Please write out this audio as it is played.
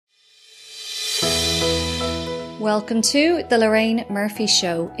Welcome to the Lorraine Murphy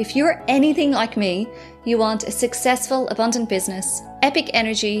Show. If you're anything like me, you want a successful, abundant business, epic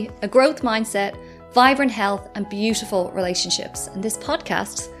energy, a growth mindset, vibrant health, and beautiful relationships. And this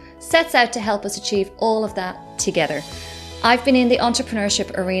podcast sets out to help us achieve all of that together. I've been in the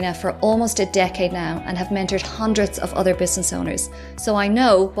entrepreneurship arena for almost a decade now and have mentored hundreds of other business owners. So I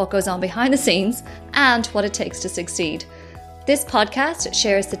know what goes on behind the scenes and what it takes to succeed. This podcast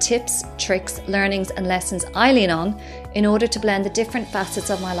shares the tips, tricks, learnings, and lessons I lean on in order to blend the different facets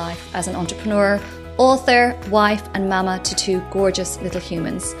of my life as an entrepreneur, author, wife, and mama to two gorgeous little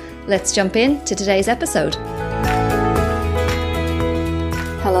humans. Let's jump into today's episode.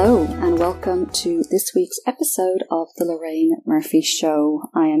 Hello, and welcome to this week's episode of the Lorraine Murphy Show.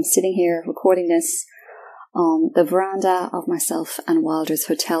 I am sitting here recording this on the veranda of myself and Wilder's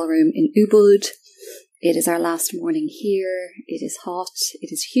hotel room in Ubud. It is our last morning here. It is hot.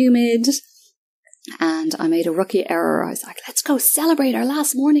 It is humid. And I made a rookie error. I was like, let's go celebrate our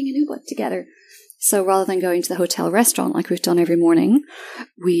last morning in Ubud together. So rather than going to the hotel restaurant like we've done every morning,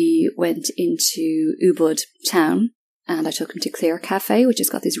 we went into Ubud town and I took him to Clear Cafe, which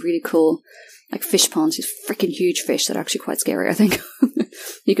has got these really cool like fish ponds, these freaking huge fish that are actually quite scary, I think.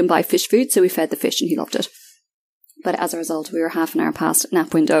 You can buy fish food. So we fed the fish and he loved it. But as a result, we were half an hour past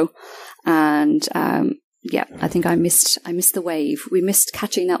nap window. And I think I missed the wave. We missed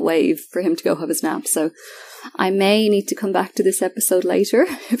catching that wave for him to go have his nap. So I may need to come back to this episode later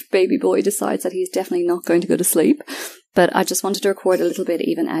if baby boy decides that he's definitely not going to go to sleep. But I just wanted to record a little bit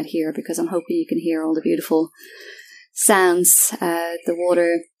even out here because I'm hoping you can hear all the beautiful sounds, the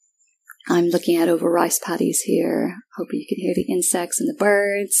water. I'm looking out over rice paddies here. Hoping you can hear the insects and the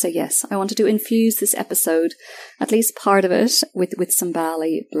birds. So yes, I wanted to infuse this episode, at least part of it, with some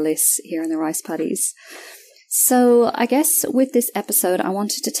Bali bliss here in the rice paddies. So I guess with this episode, I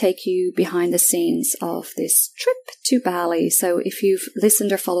wanted to take you behind the scenes of this trip to Bali. So if you've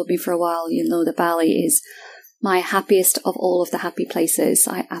listened or followed me for a while, you'll know that Bali is my happiest of all of the happy places.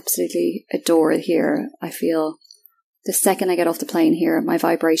 I absolutely adore it here. I feel the second I get off the plane here, my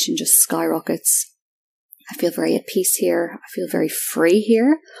vibration just skyrockets. I feel very at peace here. I feel very free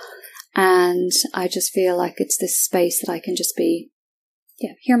here. And I just feel like it's this space that I can just be,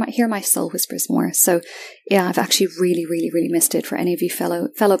 hear my soul whispers more. So yeah, I've actually really, really, really missed it. For any of you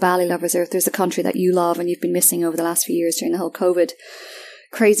fellow Bali lovers, or if there's a country that you love and you've been missing over the last few years during the whole COVID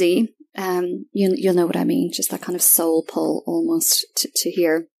crazy, you'll know what I mean. Just that kind of soul pull almost to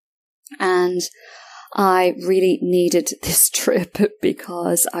here. And I really needed this trip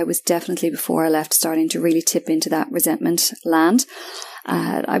because I was definitely, before I left, starting to really tip into that resentment land.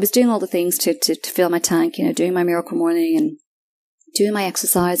 I was doing all the things to fill my tank, doing my miracle morning and doing my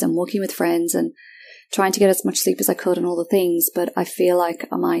exercise and walking with friends and trying to get as much sleep as I could and all the things. But I feel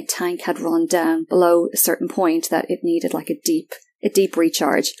like my tank had run down below a certain point that it needed like a deep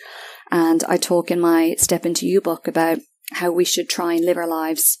recharge. And I talk in my Step Into You book about how we should try and live our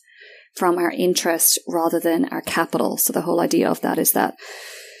lives from our interest rather than our capital. So the whole idea of that is that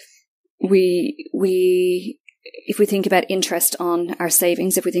if we think about interest on our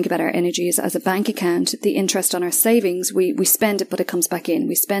savings, if we think about our energies as a bank account, the interest on our savings, we spend it, but it comes back in.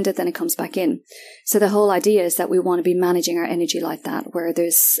 We spend it, then it comes back in. So the whole idea is that we want to be managing our energy like that, where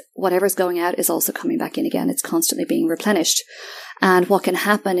there's whatever's going out is also coming back in again. It's constantly being replenished. And what can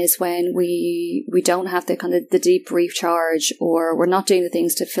happen is when we don't have the kind of the deep recharge, or we're not doing the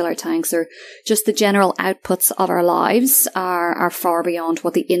things to fill our tanks, or just the general outputs of our lives are far beyond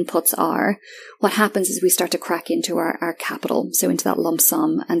what the inputs are. What happens is we start to crack into our capital, so into that lump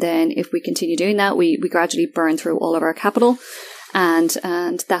sum. And then if we continue doing that, we gradually burn through all of our capital. And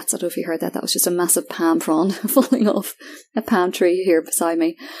that's, I don't know if you heard that. That was just a massive palm frond falling off a palm tree here beside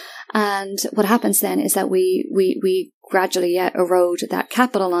me. And what happens then is that we gradually erode that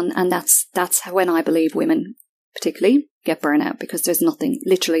capital, and that's how, when I believe women particularly get burnout, because there's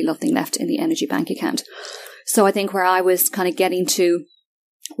literally nothing left in the energy bank account. So I think where I was kind of getting to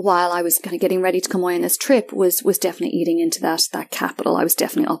while I was kind of getting ready to come away on this trip was definitely eating into that capital. I was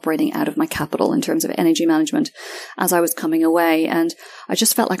definitely operating out of my capital in terms of energy management as I was coming away, and I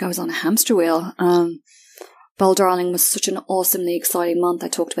just felt like I was on a hamster wheel. Ball Darling was such an awesomely exciting month. I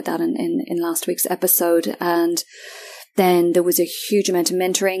talked about that in last week's episode. And then there was a huge amount of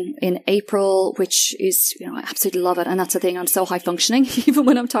mentoring in April, which is, I absolutely love it. And that's the thing. I'm so high functioning. Even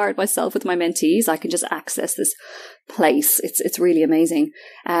when I'm tired myself with my mentees, I can just access this place. It's really amazing.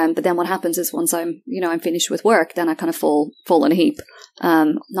 But then what happens is once I'm finished with work, then I kind of fall in a heap.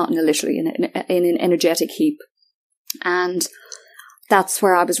 Not literally in an energetic heap. And that's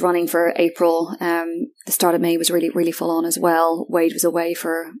where I was running for April. The start of May was really, really full on as well. Wade was away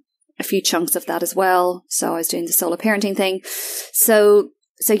for a few chunks of that as well. So I was doing the solo parenting thing. So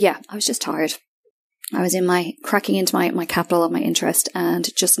yeah, I was just tired. I was cracking into my capital of my interest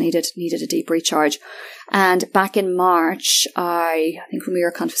and just needed a deep recharge. And back in March, I think when we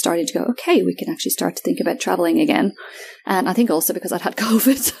were kind of starting to go, okay, we can actually start to think about traveling again. And I think also because I'd had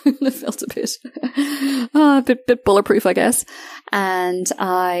COVID, I felt a bit bulletproof, I guess. And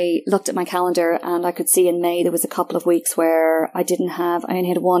I looked at my calendar and I could see in May there was a couple of weeks where I only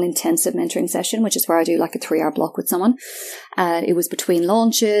had one intensive mentoring session, which is where I do like a 3-hour block with someone. It was between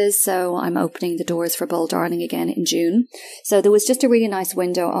launches, so I'm opening the doors for Bold Darling again in June. So there was just a really nice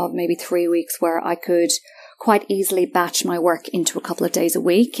window of maybe 3 weeks where I could quite easily batch my work into a couple of days a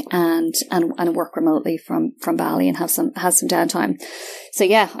week and work remotely from Bali and have some downtime. So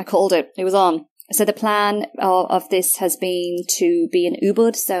yeah, I called it. It was on. So the plan of this has been to be in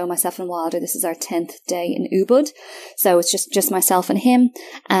Ubud. So myself and Wilder, this is our 10th day in Ubud. So it's just myself and him.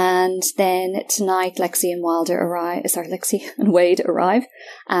 And then tonight, Lexi and Wade arrive.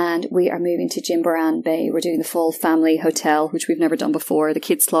 And we are moving to Jimbaran Bay. We're doing the full family hotel, which we've never done before, the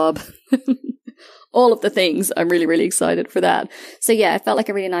kids club. All of the things. I'm really, really excited for that. So yeah, it felt like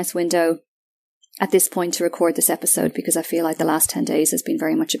a really nice window at this point to record this episode, because I feel like the last 10 days has been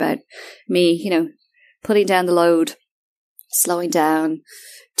very much about me, putting down the load, slowing down,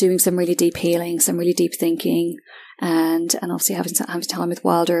 doing some really deep healing, some really deep thinking, and obviously having time with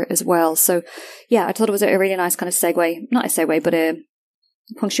Wilder as well. So yeah, I thought it was a really nice kind of not a segue, but a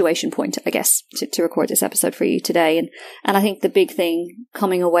punctuation point, I guess, to record this episode for you today. And I think the big thing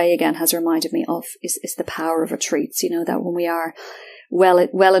coming away again has reminded me of is the power of retreats, that when we are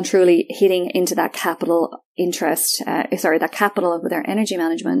well and truly hitting into that capital interest, that capital with our energy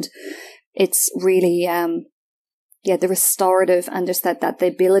management, it's really, the restorative and just that the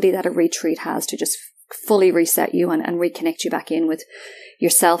ability that a retreat has to just fully reset you and reconnect you back in with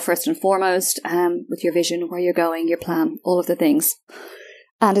yourself first and foremost, with your vision, where you're going, your plan, all of the things.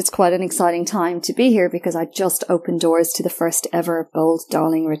 And it's quite an exciting time to be here because I just opened doors to the first ever Bold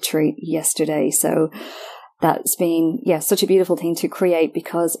Darling retreat yesterday. So that's been, such a beautiful thing to create,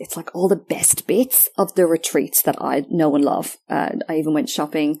 because it's like all the best bits of the retreats that I know and love. I even went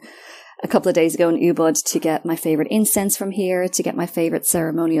shopping a couple of days ago in Ubud to get my favorite incense from here, to get my favorite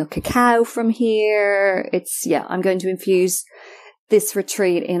ceremonial cacao from here. I'm going to infuse this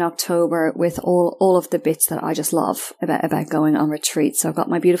retreat in October with all of the bits that I just love about going on retreat. So I've got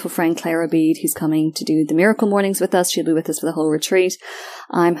my beautiful friend Clara Bede, who's coming to do the miracle mornings with us. She'll be with us for the whole retreat.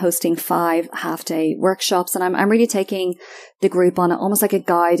 I'm hosting 5 half-day workshops, and I'm really taking the group on almost like a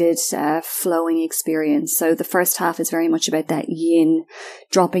guided flowing experience. So the first half is very much about that yin,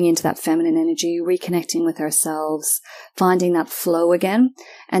 dropping into that feminine energy, reconnecting with ourselves, finding that flow again.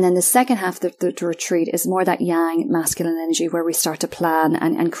 And then the second half of the retreat is more that yang, masculine energy, where we start to plan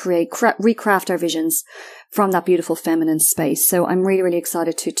and recraft our visions from that beautiful feminine space. So I'm really, really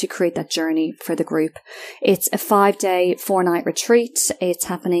excited to create that journey for the group. It's a 5-day, 4-night retreat. It's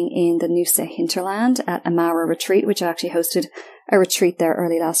happening in the Noosa hinterland at Amara Retreat, which I actually hosted a retreat there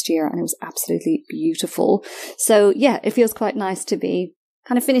early last year, and it was absolutely beautiful. So yeah, it feels quite nice to be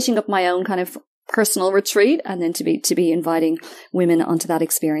kind of finishing up my own kind of personal retreat, and then to be inviting women onto that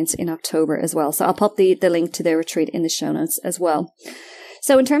experience in October as well. So I'll pop the link to the retreat in the show notes as well.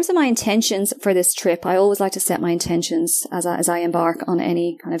 So in terms of my intentions for this trip, I always like to set my intentions as I embark on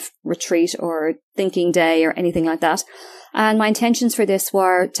any kind of retreat or thinking day or anything like that. And my intentions for this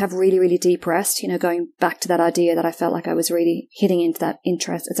were to have really, really deep rest, going back to that idea that I felt like I was really hitting into that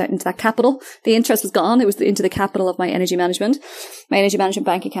interest, into that capital. The interest was gone. It was into the capital of my energy management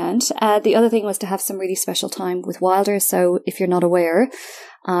bank account. The other thing was to have some really special time with Wilder. So if you're not aware,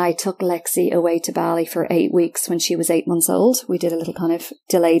 I took Lexi away to Bali for 8 weeks when she was 8 months old. We did a little kind of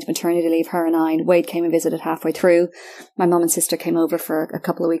delayed maternity leave, her and I, and Wade came and visited halfway through. My mum and sister came over for a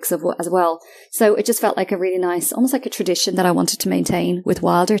couple of weeks as well. So it just felt like a really nice, almost like a tradition that I wanted to maintain with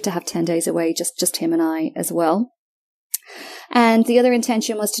Wilder, to have 10 days away, just him and I as well. And the other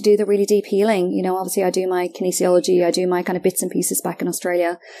intention was to do the really deep healing. Obviously I do my kinesiology, I do my kind of bits and pieces back in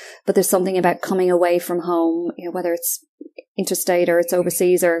Australia, but there's something about coming away from home, whether it's interstate or it's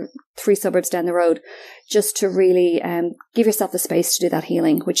overseas or 3 suburbs down the road, just to really give yourself the space to do that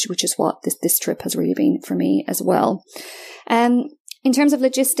healing, which is what this trip has really been for me as well. In terms of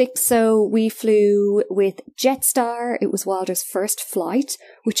logistics, so we flew with Jetstar. It was Wilder's first flight,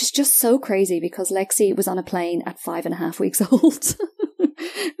 which is just so crazy because Lexi was on a plane at 5.5 weeks old,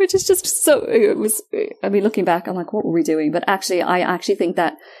 which is just so, looking back, I'm like, what were we doing? But actually, I think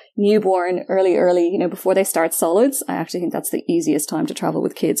that newborn early, before they start solids, I actually think that's the easiest time to travel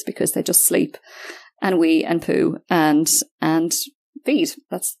with kids because they just sleep and wee and poo and feed.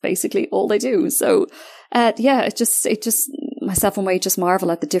 That's basically all they do. So, it just, myself and Wade just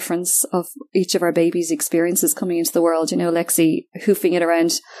marvel at the difference of each of our babies' experiences coming into the world. Lexi hoofing it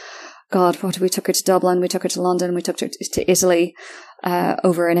around. God, we took her to Dublin, we took her to London, we took her to Italy,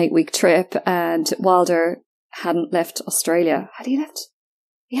 over an 8-week trip, and Wilder hadn't left Australia. Had he left?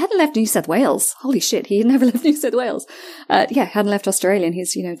 He hadn't left New South Wales. Holy shit, he had never left New South Wales. Hadn't left Australia, and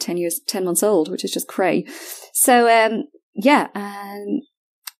he's, 10 months old, which is just cray. So,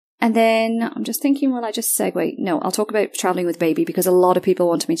 and then I'm just thinking, will I just segue? No, I'll talk about traveling with baby, because a lot of people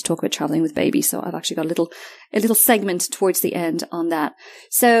wanted me to talk about traveling with baby. So I've actually got a little segment towards the end on that.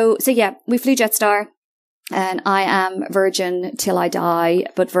 So we flew Jetstar, and I am Virgin till I die,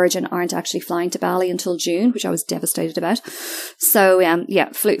 but Virgin aren't actually flying to Bali until June, which I was devastated about. So,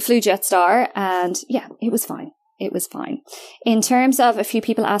 flew Jetstar, and it was fine. It was fine. In terms of, a few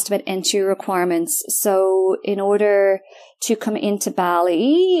people asked about entry requirements. So in order to come into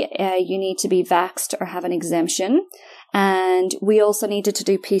Bali, you need to be vaxxed or have an exemption. And we also needed to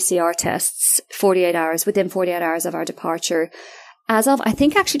do PCR tests within 48 hours of our departure. As of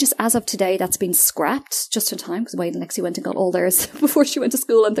today, that's been scrapped just in time, because Wade and Lexi went and got all theirs before she went to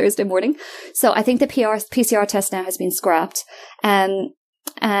school on Thursday morning. So I think the PCR test now has been scrapped.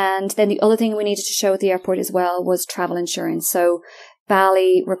 And then the other thing we needed to show at the airport as well was travel insurance. So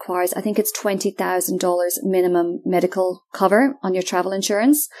Bali requires, I think it's $20,000 minimum medical cover on your travel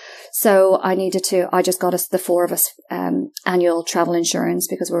insurance. So I just got us, the 4 of us, annual travel insurance,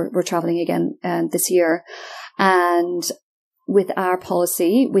 because we're traveling again this year. And with our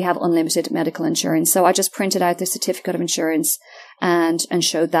policy, we have unlimited medical insurance. So I just printed out the certificate of insurance and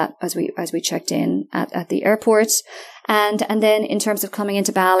showed that as we checked in at the airport. And then in terms of coming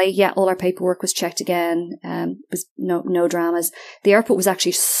into Bali, all our paperwork was checked again. Was no dramas. The airport was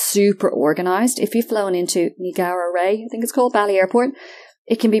actually super organized. If you've flown into Ngurah Ray, I think it's called, Bali Airport,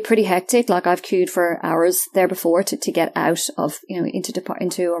 it can be pretty hectic. Like, I've queued for hours there before to get out of,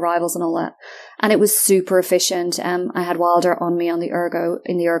 into arrivals and all that. And it was super efficient. I had Wilder on me in the Ergo,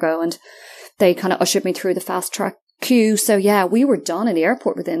 and they kind of ushered me through the fast track queue. So we were done in the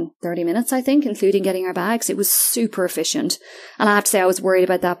airport within 30 minutes, I think, including getting our bags. It was super efficient. And I have to say, I was worried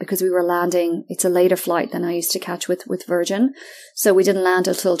about that because we were landing, it's a later flight than I used to catch with Virgin. So we didn't land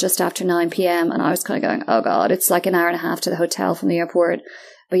until just after 9 p.m. And I was kind of going, oh God, it's like an hour and a half to the hotel from the airport.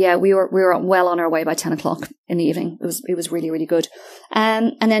 But we were well on our way by 10 o'clock in the evening. It was really, really good.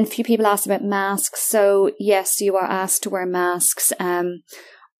 And then a few people asked about masks. So yes, you are asked to wear masks.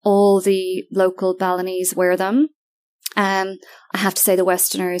 All the local Balinese wear them. I have to say, the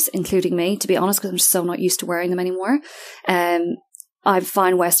Westerners, including me, to be honest, because I'm so not used to wearing them anymore. I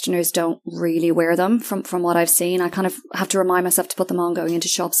find Westerners don't really wear them from what I've seen. I kind of have to remind myself to put them on going into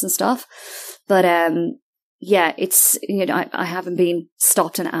shops and stuff. But, it's, I haven't been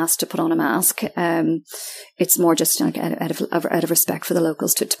stopped and asked to put on a mask. It's more just like out of respect for the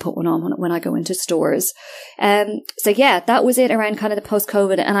locals to put one on when I go into stores. That was it around kind of the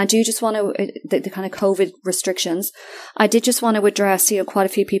post-COVID. And I do just want to, the kind of COVID restrictions, I did just want to address, quite a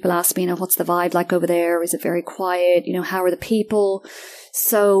few people asked me, what's the vibe like over there? Is it very quiet? How are the people?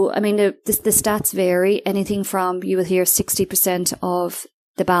 So, I mean, the stats vary. Anything from, you will hear 60% of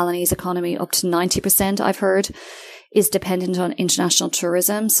the Balinese economy up to 90%, I've heard, is dependent on international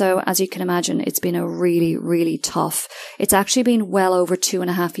tourism. So as you can imagine, it's been a really, really tough. It's actually been well over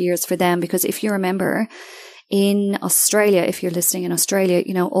 2.5 years for them, because if you remember, in Australia, if you're listening in Australia,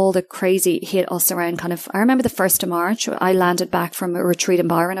 all the crazy hit us around I remember the 1st of March, I landed back from a retreat in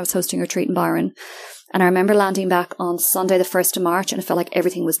Byron. I was hosting a retreat in Byron. And I remember landing back on Sunday, the 1st of March, and it felt like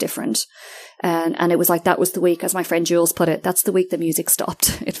everything was different. And it was like, that was the week, as my friend Jules put it, that's the week the music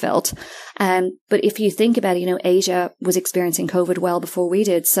stopped, it felt. But if you think about it, Asia was experiencing COVID well before we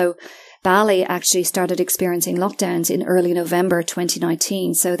did. So Bali actually started experiencing lockdowns in early November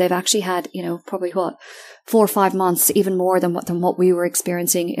 2019. So they've actually had, probably 4 or 5 months, even more than what we were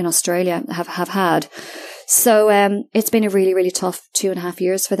experiencing in Australia have had. So it's been a really, really tough 2.5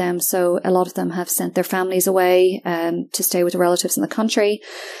 years for them. So a lot of them have sent their families away to stay with the relatives in the country.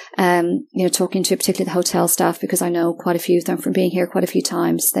 Talking to particularly the hotel staff, because I know quite a few of them from being here quite a few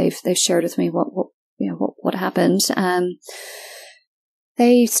times. They've shared with me what happened.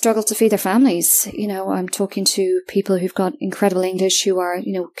 They struggle to feed their families. I'm talking to people who've got incredible English, who are,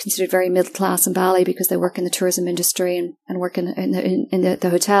 considered very middle class in Bali because they work in the tourism industry and work in the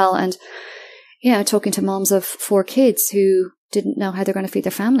hotel. And talking to moms of 4 kids who didn't know how they're going to feed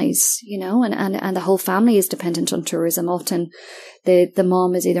their families, and the whole family is dependent on tourism. Often the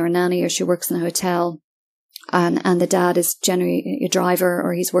mom is either a nanny or she works in a hotel, and the dad is generally a driver,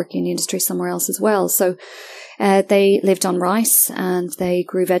 or he's working in the industry somewhere else as well. So They lived on rice and they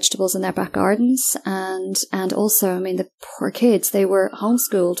grew vegetables in their back gardens. And also, I mean, the poor kids, they were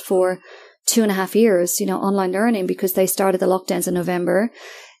homeschooled for 2.5 years, online learning, because they started the lockdowns in November.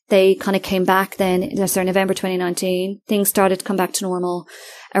 They kind of came back then, November 2019. Things started to come back to normal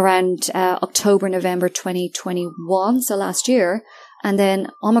around October, November 2021, so last year. And then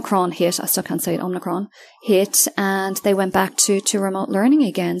Omicron hit. I still can't say it. Omicron hit, and they went back to remote learning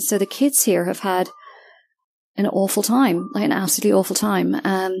again. So the kids here have had an awful time, like an absolutely awful time.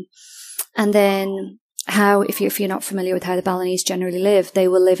 And then how, if you're not familiar with how the Balinese generally live, they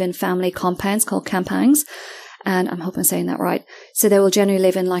will live in family compounds called kampangs. And I'm hoping I'm saying that right. So they will generally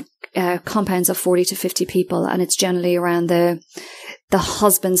live in like compounds of 40 to 50 people, and it's generally around the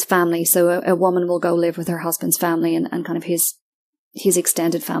husband's family. So a woman will go live with her husband's family and kind of his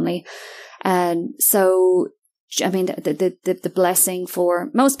extended family. And so, I mean, the blessing for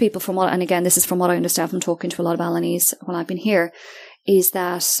most people, and again, this is from what I understand from talking to a lot of Balinese when I've been here, is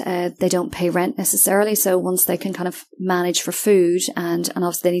that they don't pay rent necessarily. So once they can kind of manage for food and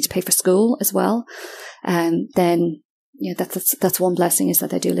obviously they need to pay for school as well, then that's one blessing, is that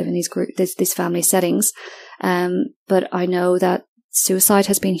they do live in these family settings. But I know that suicide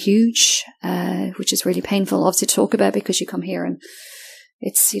has been huge, which is really painful, obviously, to talk about, because you come here and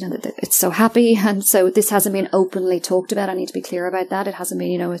it's, it's so happy. And so this hasn't been openly talked about. I need to be clear about that. It hasn't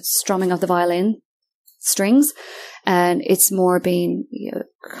been, it's strumming of the violin strings. And it's more been a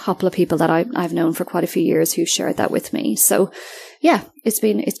couple of people that I've known for quite a few years who shared that with me. So yeah, it's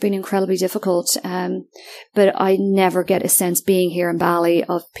been incredibly difficult. But I never get a sense being here in Bali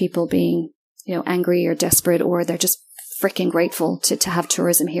of people being, angry or desperate, or they're just freaking grateful to have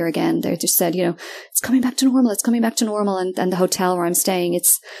tourism here again. They just said, it's coming back to normal. It's coming back to normal. And the hotel where I'm staying,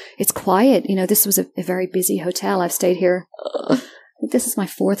 it's quiet. This was a very busy hotel. I've stayed here. I think this is my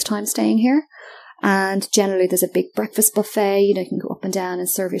 4th time staying here. And generally there's a big breakfast buffet, you can go up and down and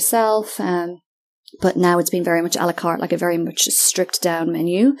serve yourself. But now it's been very much a la carte, like a very much stripped down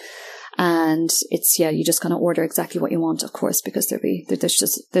menu. And it's, you just kind of order exactly what you want, of course, because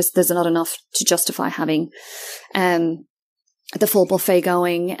there's not enough to justify having, the full buffet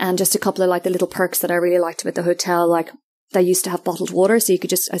going. And just a couple of like the little perks that I really liked about the hotel, like they used to have bottled water. So you could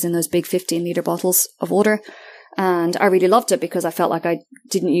just, as in those big 15-litre bottles of water. And I really loved it because I felt like I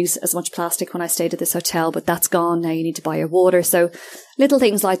didn't use as much plastic when I stayed at this hotel, but that's gone. Now you need to buy your water. So little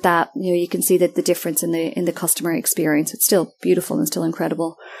things like that, you can see that the difference in the customer experience. It's still beautiful and still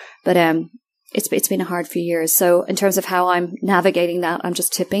incredible, but it's been a hard few years. So in terms of how I'm navigating that, I'm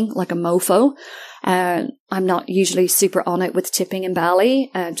just tipping like a mofo. I'm not usually super on it with tipping in Bali,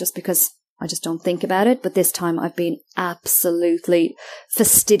 just because I just don't think about it. But this time I've been absolutely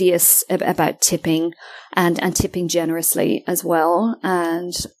fastidious about tipping and tipping generously as well.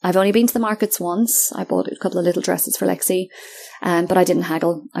 And I've only been to the markets once. I bought a couple of little dresses for Lexi, but I didn't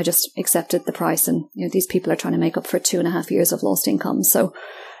haggle. I just accepted the price. And, these people are trying to make up for 2.5 years of lost income. So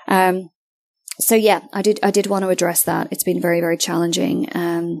yeah, I did want to address that. It's been very, very challenging.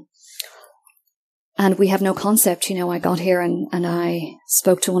 And we have no concept, I got here and I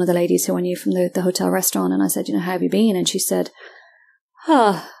spoke to one of the ladies who I knew from the hotel restaurant, and I said, how have you been? And she said,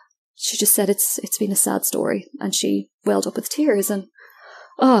 she just said, it's been a sad story. And she welled up with tears, and,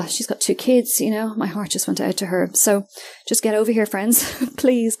 she's got 2 kids, my heart just went out to her. So just get over here, friends.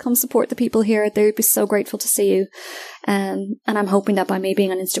 Please come support the people here. They'd be so grateful to see you. And I'm hoping that by me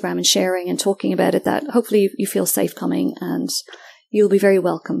being on Instagram and sharing and talking about it, that hopefully you feel safe coming, and you'll be very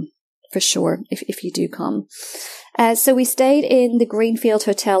welcome. For sure, if you do come. So we stayed in the Greenfield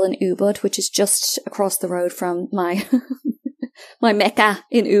Hotel in Ubud, which is just across the road from my my Mecca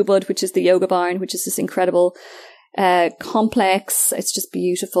in Ubud, which is the yoga barn, which is this incredible complex. It's just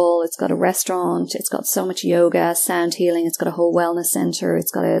beautiful. It's got a restaurant. It's got so much yoga, sound healing. It's got a whole wellness center.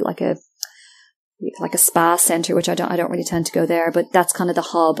 It's got a spa center, which I don't really tend to go there, but that's kind of the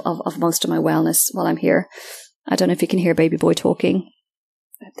hub of most of my wellness while I'm here. I don't know if you can hear baby boy talking.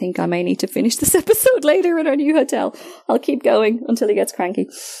 I think I may need to finish this episode later in our new hotel. I'll keep going until he gets cranky.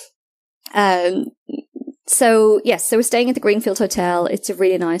 So we're staying at the Greenfield Hotel. It's a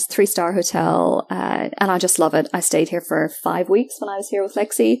really nice 3-star hotel, and I just love it. I stayed here for 5 weeks when I was here with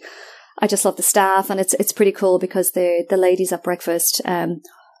Lexi. I just love the staff, and it's pretty cool because the ladies at breakfast,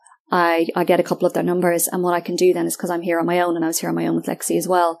 I get a couple of their numbers, and what I can do then is, because I'm here on my own and I was here on my own with Lexi as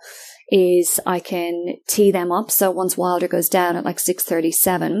well, is I can tee them up. So once Wilder goes down at like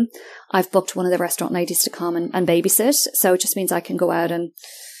 6:37, I've booked one of the restaurant ladies to come and babysit. So it just means I can go out and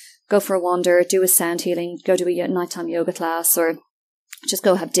go for a wander, do a sound healing, go to a nighttime yoga class, or just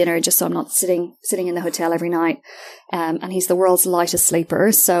go have dinner just so I'm not sitting in the hotel every night. And he's the world's lightest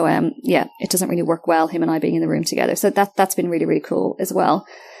sleeper. So, it doesn't really work well, him and I being in the room together. So that's been really, really cool as well.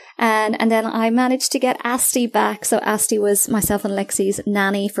 And then I managed to get Asti back. So Asti was myself and Lexi's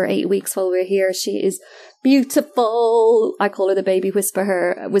nanny for 8 weeks while we were here. She is beautiful. I call her the baby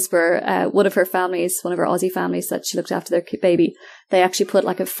whisperer. One of her families, one of her Aussie families that she looked after their baby, they actually put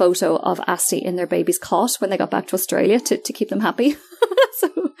like a photo of Asti in their baby's cot when they got back to Australia to keep them happy.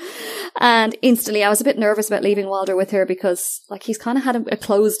 And instantly I was a bit nervous about leaving Wilder with her because like he's kind of had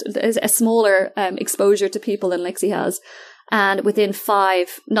a smaller exposure to people than Lexi has. And within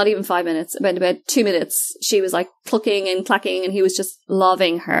not even 5 minutes, about 2 minutes, she was like clucking and clacking and he was just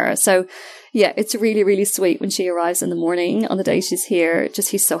loving her. So yeah, it's really, really sweet when she arrives in the morning on the day she's here.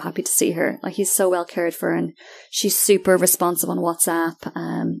 Just he's so happy to see her. Like he's so well cared for and she's super responsive on WhatsApp.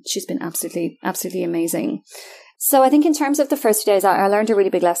 She's been absolutely, absolutely amazing. So I think in terms of the first few days, I learned a really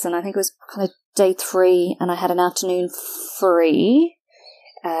big lesson. I think it was kind of day 3 and I had an afternoon free.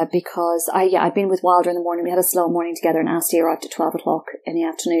 Because I'd been with Wilder in the morning. We had a slow morning together and Asti arrived at 12 o'clock in the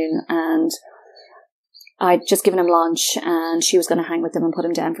afternoon and I'd just given him lunch and she was going to hang with him and put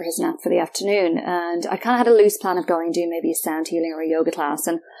him down for his nap for the afternoon. And I kind of had a loose plan of going and doing maybe a sound healing or a yoga class.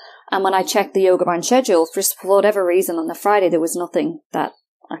 And when I checked the yoga barn schedule, for whatever reason on the Friday, there was nothing that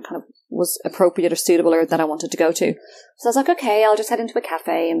I kind of was appropriate or suitable or that I wanted to go to. So I was like, okay, I'll just head into a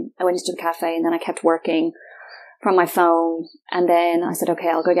cafe. And I went into the cafe and then I kept working from my phone, and then I said, okay,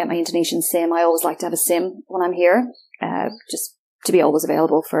 I'll go get my Indonesian SIM. I always like to have a SIM when I'm here, just to be always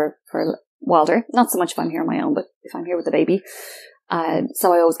available for Wilder. Not so much if I'm here on my own, but if I'm here with the baby.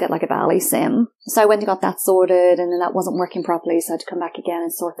 So I always get like a Bali SIM. So I went and got that sorted, and then that wasn't working properly, so I had to come back again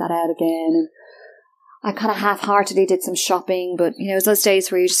and sort that out again. And I kind of half-heartedly did some shopping, but you know, it's those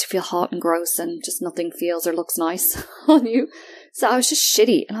days where you just feel hot and gross and just nothing feels or looks nice on you. So I was just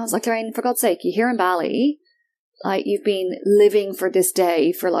shitty, and I was like, Lorraine, for God's sake, you're here in Bali. Like, you've been living for this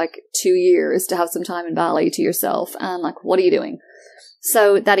day for like 2 years to have some time in Bali to yourself. And like, what are you doing?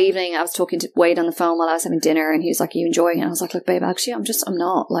 So that evening I was talking to Wade on the phone while I was having dinner and he was like, are you enjoying it? And I was like, look, babe, actually, I'm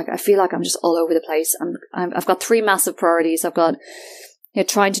not. Like, I feel like I'm just all over the place. I've got 3 massive priorities. I've got, you know,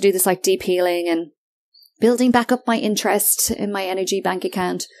 trying to do this like deep healing and building back up my interest in my energy bank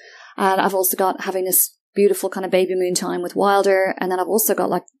account. And I've also got having this beautiful kind of baby moon time with Wilder. And then I've also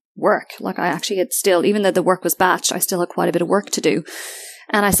got like work. Like I actually had still, even though the work was batched, I still had quite a bit of work to do.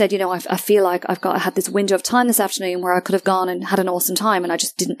 And I said, you know, I feel like I had this window of time this afternoon where I could have gone and had an awesome time and I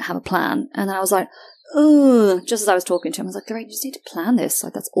just didn't have a plan. And then I was like, ugh, just as I was talking to him, I was like, Lorraine, you just need to plan this.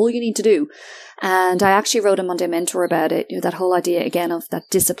 Like, that's all you need to do. And I actually wrote a Monday Mentor about it, you know, that whole idea again of that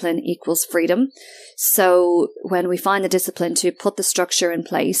discipline equals freedom. So when we find the discipline to put the structure in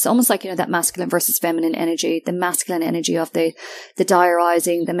place, almost like, you know, that masculine versus feminine energy, the masculine energy of the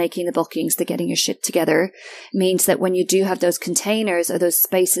diarizing, the making the bookings, the getting your shit together, means that when you do have those containers or those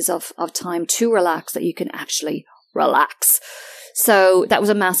spaces of time to relax, that you can actually relax. So that was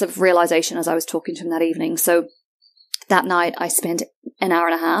a massive realization as I was talking to him that evening. So that night I spent an hour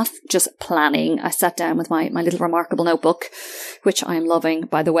and a half just planning. I sat down with my little Remarkable notebook, which I am loving,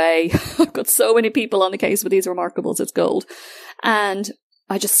 by the way. I've got so many people on the case with these Remarkables. It's gold. And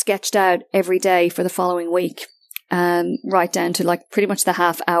I just sketched out every day for the following week, right down to like pretty much the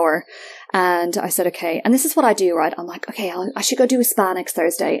half hour. And I said, okay, and this is what I do, right? I'm like, okay, I should go do a spa next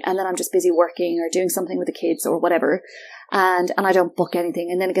Thursday. And then I'm just busy working or doing something with the kids or whatever. And I don't book anything.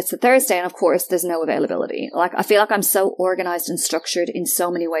 And then it gets to Thursday and of course there's no availability. Like I feel like I'm so organized and structured in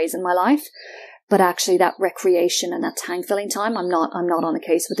so many ways in my life. But actually that recreation and that tank filling time, I'm not on the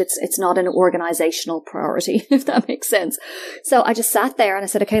case with. It's not an organizational priority, if that makes sense. So I just sat there and I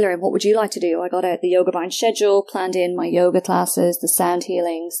said, okay, Lorraine, what would you like to do? I got out the yoga barn schedule, planned in my yoga classes, the sound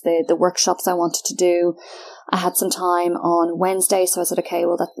healings, the workshops I wanted to do. I had some time on Wednesday. So I said, okay,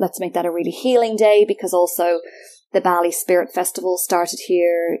 well, let's make that a really healing day, because also the Bali Spirit Festival started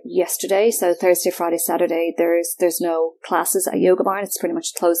here yesterday. So Thursday, Friday, Saturday, there's no classes at Yoga Barn. It's pretty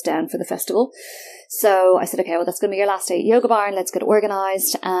much closed down for the festival. So I said, okay, well, that's going to be your last day at Yoga Barn. Let's get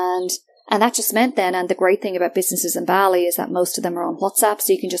organized. And that just meant then, and the great thing about businesses in Bali is that most of them are on WhatsApp.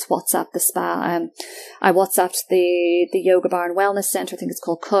 So you can just WhatsApp the spa. I WhatsApped the Yoga Barn Wellness Center. I think it's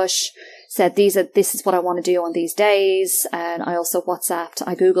called Kush. Said this is what I want to do on these days. And I also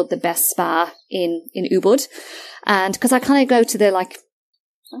I Googled the best spa in Ubud. And because I kind of go to the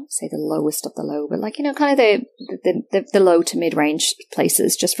I won't say the lowest of the low, but like, you know, kind of the low to mid-range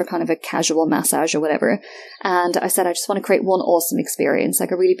places just for kind of a casual massage or whatever. And I said, I just want to create one awesome experience,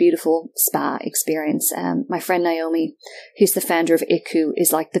 like a really beautiful spa experience. My friend Naomi, who's the founder of IKU,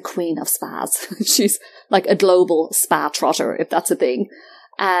 is like the queen of spas. She's like a global spa trotter, if that's a thing.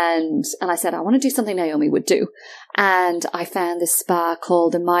 And I said, I want to do something Naomi would do. And I found this spa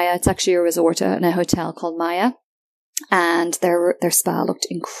called the Maya. It's actually a resort and a hotel called Maya. And their spa looked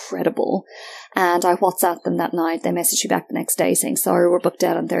incredible. And I WhatsApped them that night. They messaged me back the next day saying, sorry, we're booked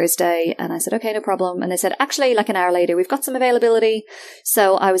out on Thursday. And I said, okay, no problem. And they said, actually, like an hour later, we've got some availability.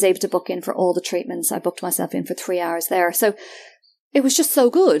 So I was able to book in for all the treatments. I booked myself in for 3 hours there. So it was just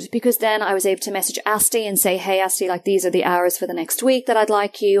so good because then I was able to message Asti and say, hey, Asti, like these are the hours for the next week that I'd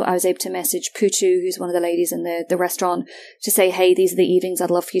like you. I was able to message Putu, who's one of the ladies in the restaurant, to say, hey, these are the evenings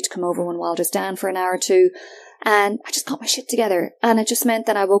I'd love for you to come over when Wilder's down for an hour or two. And I just got my shit together. And it just meant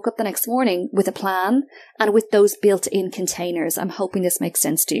that I woke up the next morning with a plan and with those built-in containers. I'm hoping this makes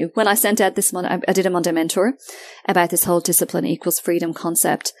sense to you. When I sent out this Monday, I did a Monday Mentor about this whole discipline equals freedom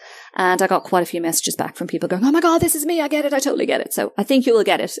concept. And I got quite a few messages back from people going, oh my God, this is me. I get it. I totally get it. So I think you will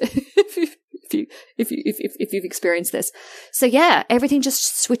get it if you've experienced this. So yeah, everything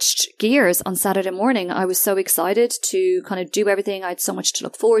just switched gears on Saturday morning. I was so excited to kind of do everything. I had so much to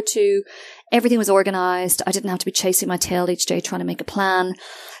look forward to. Everything was organized. I didn't have to be chasing my tail each day trying to make a plan.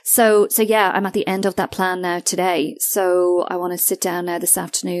 So yeah, I'm at the end of that plan now today. So I want to sit down now this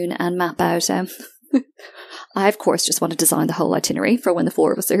afternoon and map out, I, of course, just want to design the whole itinerary for when the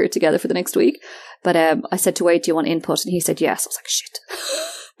four of us are here together for the next week. But I said to Wade, do you want input? And he said yes. I was like, shit.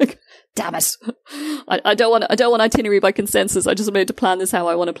 Damn it. I don't want itinerary by consensus. I just made to plan this how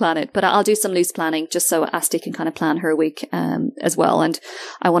I want to plan it. But I'll do some loose planning just so Asti can kind of plan her week as well. And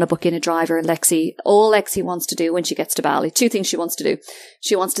I want to book in a driver. Lexi, all Lexi wants to do when she gets to Bali, 2 things she wants to do.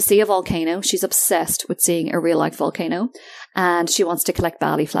 She wants to see a volcano. She's obsessed with seeing a real life volcano. And she wants to collect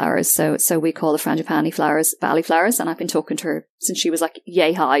Bali flowers. So we call the frangipani flowers Bali flowers. And I've been talking to her since she was like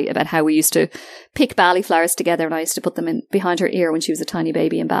yay high about how we used to pick Bali flowers together. And I used to put them in behind her ear when she was a tiny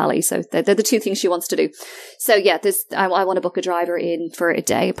baby in Bali. So they're the 2 things she wants to do. So yeah, I want to book a driver in for a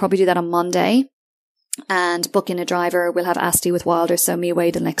day. I'll probably do that on Monday. And book in a driver. We'll have Asti with Wilder, so me,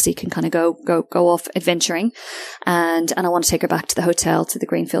 Wade and Lexi can kind of go off adventuring. And I want to take her back to the hotel, to the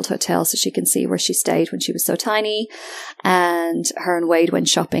Greenfield Hotel, so she can see where she stayed when she was so tiny. And her and Wade went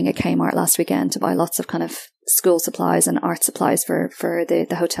shopping at Kmart last weekend to buy lots of kind of school supplies and art supplies for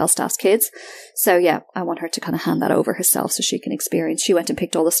the hotel staff's kids. So yeah, I want her to kind of hand that over herself so she can experience. She went and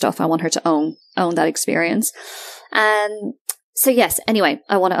picked all the stuff. I want her to own that experience. And so yes, anyway,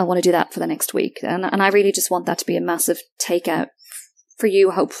 I want to do that for the next week. And I really just want that to be a massive takeout for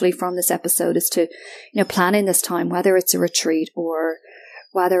you, hopefully, from this episode, is to, plan in this time, whether it's a retreat or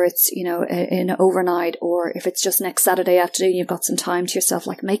whether it's, an overnight, or if it's just next Saturday afternoon, you've got some time to yourself,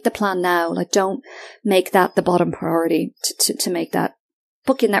 like make the plan now. Like don't make that the bottom priority to make that,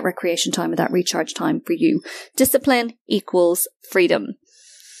 book in that recreation time or that recharge time for you. Discipline equals freedom.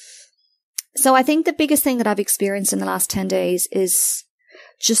 So I think the biggest thing that I've experienced in the last 10 days is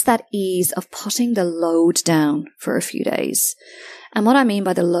just that ease of putting the load down for a few days. And what I mean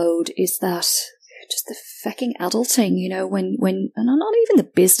by the load is that just the fucking adulting, when and not even the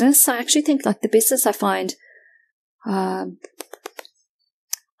business. I actually think like the business, I find, I'm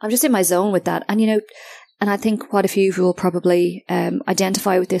just in my zone with that. And, and I think quite a few of you will probably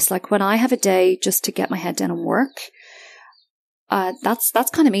identify with this. Like when I have a day just to get my head down and work, that's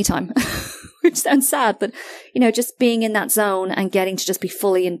kind of me time, which sounds sad, but just being in that zone and getting to just be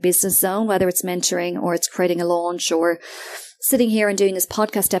fully in business zone, whether it's mentoring or it's creating a launch or sitting here and doing this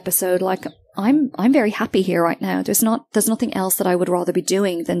podcast episode, like I'm very happy here right now. There's nothing else that I would rather be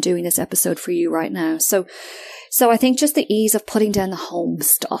doing than doing this episode for you right now. So I think just the ease of putting down the home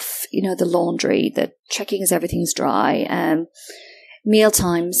stuff, the laundry, the checking as everything's dry, meal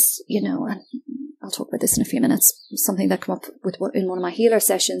times, and I'll talk about this in a few minutes, something that came up in one of my healer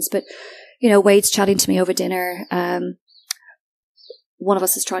sessions. But, Wade's chatting to me over dinner. One of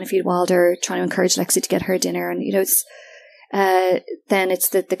us is trying to feed Wilder, trying to encourage Lexi to get her dinner. And, it's, then it's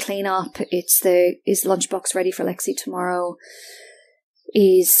the clean up. Is lunchbox ready for Lexi tomorrow?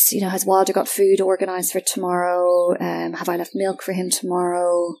 Has Wilder got food organized for tomorrow? Have I left milk for him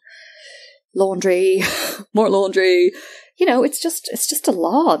tomorrow? Laundry, more laundry. It's just a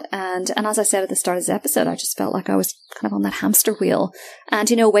lot. And as I said at the start of this episode, I just felt like I was kind of on that hamster wheel.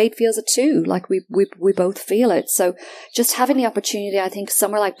 And, Wade feels it too. Like we both feel it. So just having the opportunity, I think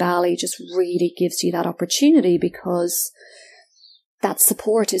somewhere like Bali just really gives you that opportunity because that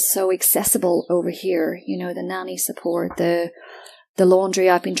support is so accessible over here. The nanny support, the the laundry.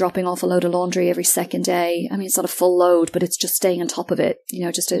 I've been dropping off a load of laundry every second day. I mean, it's not a full load, but it's just staying on top of it. You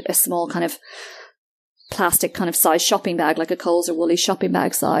know, just a small kind of plastic kind of size shopping bag, like a Coles or Woolies shopping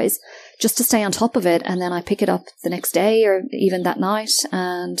bag size, just to stay on top of it. And then I pick it up the next day or even that night,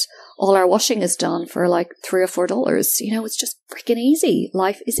 and all our washing is done for like $3 or $4. You know, it's just freaking easy.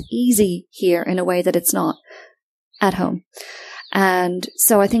 Life is easy here in a way that it's not at home. And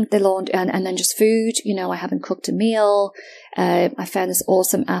so I think the laundry, and then just food, you know, I haven't cooked a meal. I found this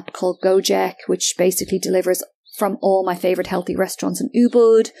awesome app called Gojek, which basically delivers from all my favorite healthy restaurants in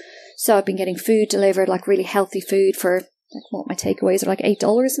Ubud. So I've been getting food delivered, like really healthy food for like what my takeaways are like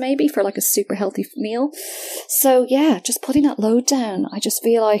 $8 maybe for like a super healthy meal. So yeah, just putting that load down. I just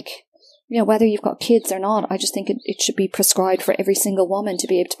feel like, you know, whether you've got kids or not, I just think it should be prescribed for every single woman to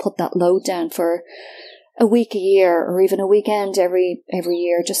be able to put that load down for a week a year, or even a weekend every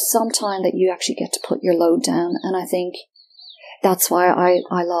year, just some time that you actually get to put your load down. And I think that's why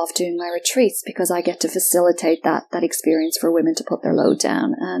I love doing my retreats, because I get to facilitate that experience for women to put their load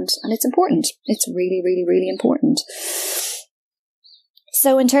down. And it's important. It's really, really, really important.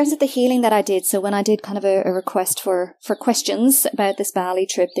 So in terms of the healing that I did, so when I did kind of a request for questions about this Bali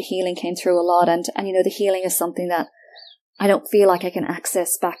trip, the healing came through a lot. And you know, the healing is something that I don't feel like I can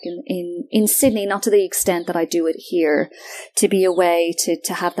access back in Sydney, not to the extent that I do it here, to be a way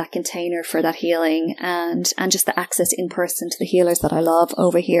to have that container for that healing and just the access in person to the healers that I love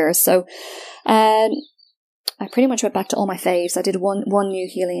over here. So, I pretty much went back to all my faves. I did one new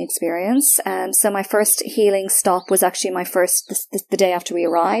healing experience. So my first healing stop was actually the day after we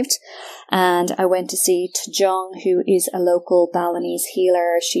arrived. And I went to see Tajong, who is a local Balinese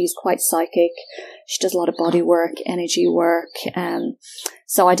healer. She's quite psychic. She does a lot of body work, energy work.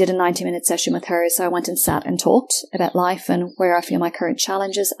 So I did a 90-minute session with her. So I went and sat and talked about life and where I feel my current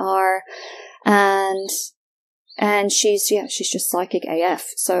challenges are. And she's just psychic AF.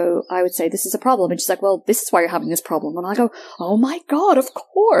 So I would say, this is a problem. And she's like, well, this is why you're having this problem. And I go, oh my God, of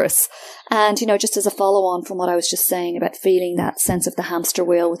course. And, you know, just as a follow on from what I was just saying about feeling that sense of the hamster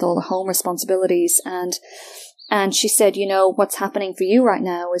wheel with all the home responsibilities. And she said, you know, what's happening for you right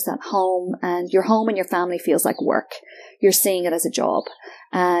now is that home and your family feels like work. You're seeing it as a job.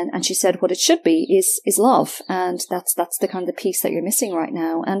 And she said, what it should be is love. And that's the kind of the piece that you're missing right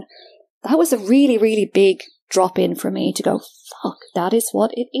now. And that was a really, really big drop in for me to go, fuck, that is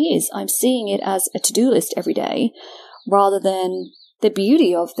what it is. I'm seeing it as a to-do list every day rather than the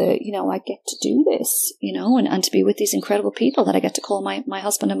beauty of the, you know, I get to do this, you know, and to be with these incredible people that I get to call my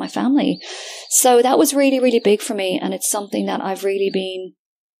husband and my family. So that was really, really big for me. And it's something that I've really been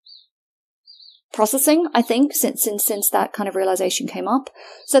processing, I think, since that kind of realization came up.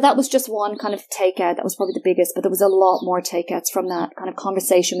 So that was just one kind of takeout. That was probably the biggest, but there was a lot more takeouts from that kind of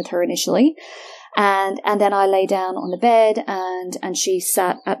conversation with her initially. And then I lay down on the bed and she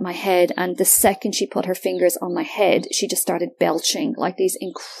sat at my head, and the second she put her fingers on my head, she just started belching like these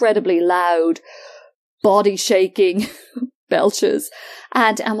incredibly loud, body shaking belches.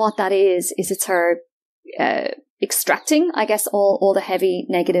 And what that is it's her, extracting, I guess, all the heavy,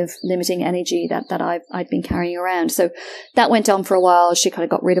 negative, limiting energy that I'd been carrying around. So that went on for a while. She kind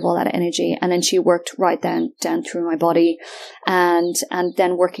of got rid of all that energy, and then she worked right down through my body, and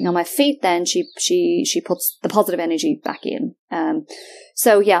then working on my feet. Then she puts the positive energy back in.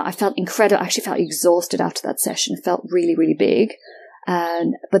 So yeah, I felt incredible. I actually felt exhausted after that session. It felt really, really big.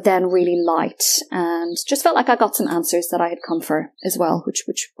 But then really light, and just felt like I got some answers that I had come for as well,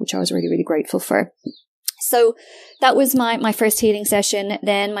 which I was really, really grateful for. So that was my first healing session.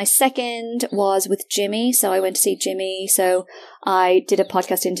 Then my second was with Jimmy. So I went to see Jimmy. So I did a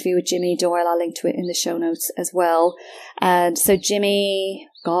podcast interview with Jimmy Doyle. I'll link to it in the show notes as well. And so Jimmy,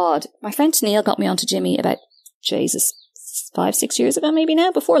 God, my friend Neil got me onto Jimmy about, 5-6 years ago, maybe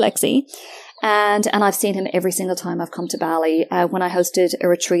now, before Lexi. And I've seen him every single time I've come to Bali. When I hosted a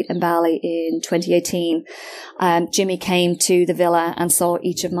retreat in Bali in 2018, Jimmy came to the villa and saw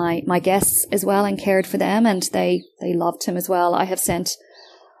each of my guests as well and cared for them, and they loved him as well. I have sent,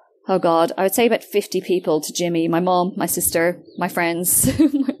 oh God, I would say about 50 people to Jimmy: my mom, my sister, my friends,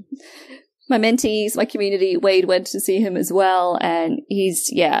 my mentees, my community. Wade went to see him as well. And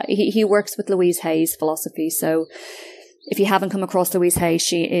he works with Louise Hay's philosophy. So if you haven't come across Louise Hay,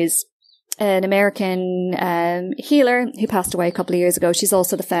 she is an American healer who passed away a couple of years ago. She's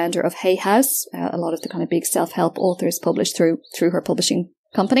also the founder of Hay House. A lot of the kind of big self-help authors published through her publishing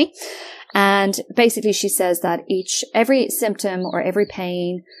company. And basically she says that every symptom or every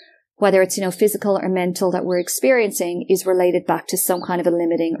pain whether it's, physical or mental that we're experiencing, is related back to some kind of a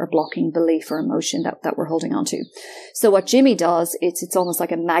limiting or blocking belief or emotion that we're holding on to. So what Jimmy does, it's almost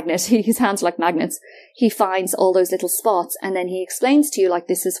like a magnet. His hands are like magnets. He finds all those little spots and then he explains to you, like,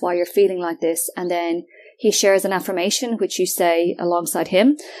 this is why you're feeling like this. And then he shares an affirmation, which you say alongside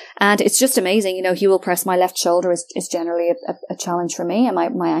him. And it's just amazing. He will press my left shoulder is generally a challenge for me, and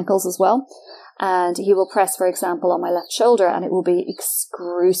my ankles as well. And he will press, for example, on my left shoulder, and it will be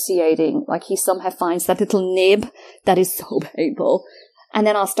excruciating. Like, he somehow finds that little nib that is so painful. And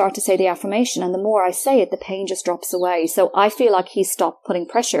then I'll start to say the affirmation. And the more I say it, the pain just drops away. So I feel like he stopped putting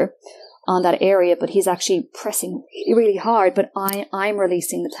pressure on that area, but he's actually pressing really, really hard. But I'm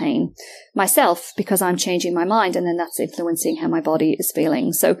releasing the pain myself because I'm changing my mind. And then that's influencing how my body is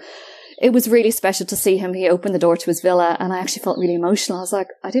feeling. So it was really special to see him. He opened the door to his villa and I actually felt really emotional. I was like,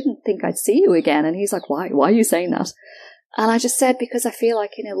 I didn't think I'd see you again. And he's like, why are you saying that? And I just said, because I feel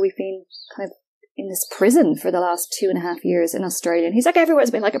like, we've been kind of in this prison for the last 2.5 years in Australia. And he's like, everywhere's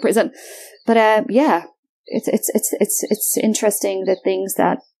been like a prison. But, it's interesting the things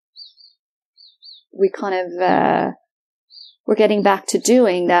that we kind of, we're getting back to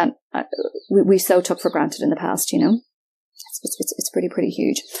doing that we so took for granted in the past, It's pretty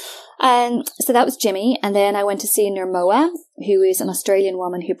huge. So that was Jimmy. And then I went to see Nirmoa, who is an Australian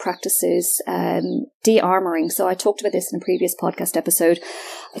woman who practices de-armoring. So I talked about this in a previous podcast episode.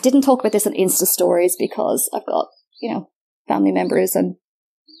 I didn't talk about this on Insta stories because I've got, family members and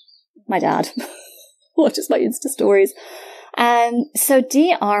my dad watches my Insta stories. So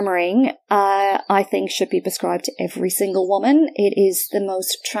de-armoring, I think should be prescribed to every single woman. It is the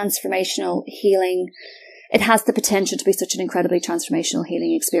most transformational healing. It has the potential to be such an incredibly transformational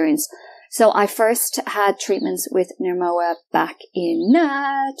healing experience. So I first had treatments with Nirmoa back in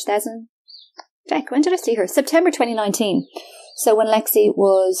 2000. When did I see her? September 2019. So when Lexi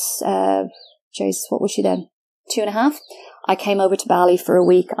was, what was she then? 2.5. I came over to Bali for a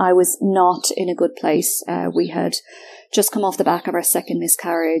week. I was not in a good place. We had just come off the back of our second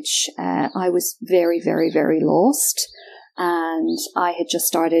miscarriage. I was very, very, very lost. And I had just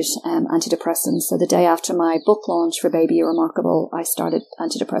started antidepressants. So the day after my book launch for Baby You're Remarkable, I started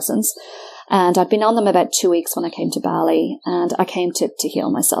antidepressants. And I'd been on them about 2 weeks when I came to Bali. And I came to heal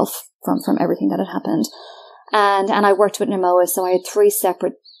myself from everything that had happened. And I worked with Nirmoa. So I had 3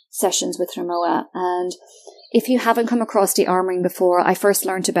 separate sessions with Nirmoa. And if you haven't come across de-armoring before, I first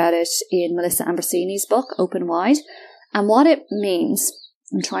learned about it in Melissa Ambrosini's book, Open Wide. And what it means,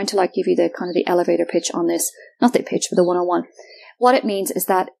 I'm trying to give you the kind of the elevator pitch on this, not the pitch, but the 101. What it means is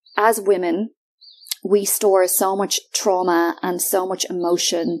that as women, we store so much trauma and so much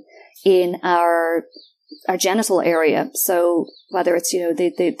emotion in our genital area. So whether it's,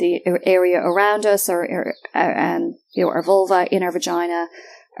 the area around us or our vulva, in our vagina,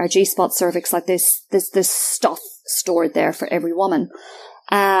 our G-spot, cervix, like this stuff stored there for every woman.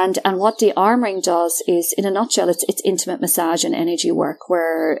 And what de-armoring does is, in a nutshell, it's intimate massage and energy work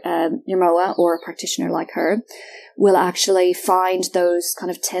where Nirmoa or a practitioner like her will actually find those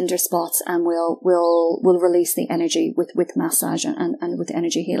kind of tender spots and will release the energy with massage and with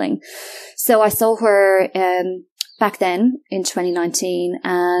energy healing. So I saw her back then in 2019,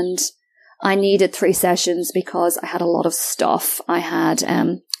 and I needed 3 sessions because I had a lot of stuff. I had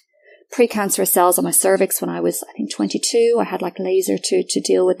precancerous cells on my cervix when I was, I think, 22. I had laser to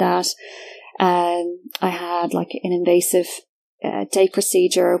deal with that. I had an invasive day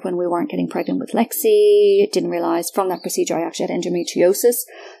procedure when we weren't getting pregnant with Lexi. Didn't realize from that procedure I actually had endometriosis.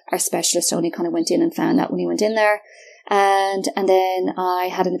 Our specialist only kind of went in and found that when he went in there. And then I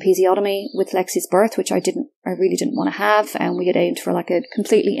had an episiotomy with Lexi's birth, which I really didn't want to have. And we had aimed for a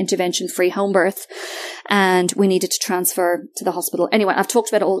completely intervention-free home birth. And we needed to transfer to the hospital. Anyway, I've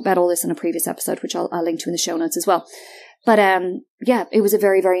talked about all this in a previous episode, which I'll link to in the show notes as well. But, it was a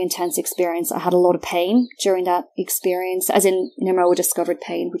very, very intense experience. I had a lot of pain during that experience, as in Nirmoa discovered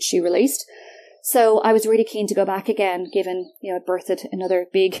pain, which she released. So I was really keen to go back again, given, I birthed another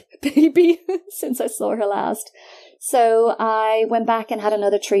big baby since I saw her last. So I went back and had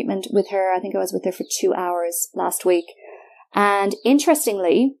another treatment with her. I think I was with her for 2 hours last week. And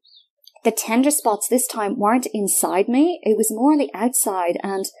interestingly, the tender spots this time weren't inside me. It was more on the outside,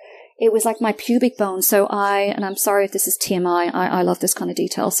 and it was like my pubic bone. So and I'm sorry if this is TMI, I love this kind of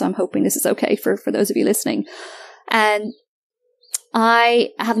detail. So I'm hoping this is okay for those of you listening. And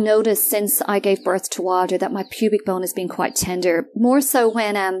I have noticed since I gave birth to Wilder that my pubic bone has been quite tender, more so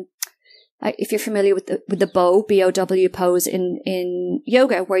when if you're familiar with the bow, BOW pose in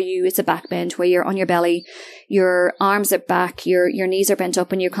yoga, where it's a back bend, where you're on your belly, your arms are back, your knees are bent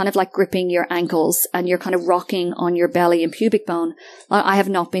up, and you're kind of like gripping your ankles and you're kind of rocking on your belly and pubic bone. I have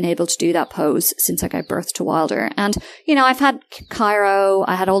not been able to do that pose since I gave birth to Wilder. And, I've had chiro,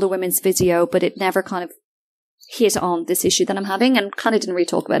 I had older women's physio, but it never kind of hit on this issue that I'm having, and kind of didn't really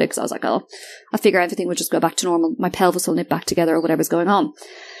talk about it because I was like, oh, I figure everything will just go back to normal. My pelvis will knit back together or whatever's going on.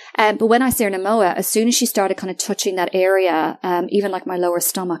 But when I see her in Namoa, as soon as she started kind of touching that area, even like my lower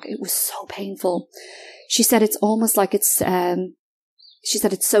stomach, it was so painful. She said it's almost like she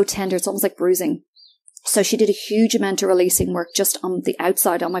said it's so tender, it's almost like bruising. So she did a huge amount of releasing work just on the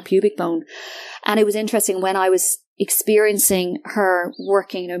outside, on my pubic bone. And it was interesting when I was experiencing her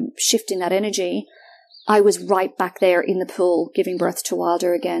working, shifting that energy, I was right back there in the pool giving birth to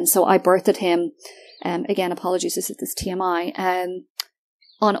Wilder again. So I birthed him, again, apologies, this is this TMI,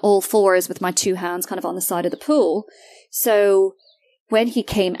 on all fours with my two hands kind of on the side of the pool. So when he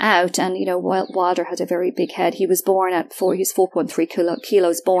came out, and, Wilder had a very big head, he was born at he's 4.3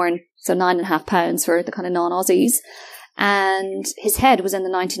 kilos born, so 9.5 pounds for the kind of non-Aussies. And his head was in the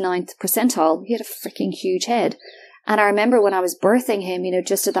 99th percentile. He had a freaking huge head. And I remember when I was birthing him,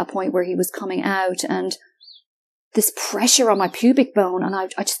 just at that point where he was coming out, and this pressure on my pubic bone, and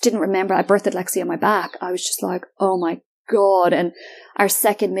I just didn't remember. I birthed Lexi on my back. I was just like, oh my God. And our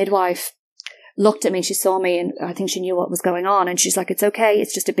second midwife looked at me, she saw me, and I think she knew what was going on. And she's like, it's okay.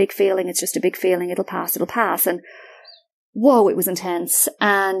 It's just a big feeling. It's just a big feeling. It'll pass. And whoa, it was intense.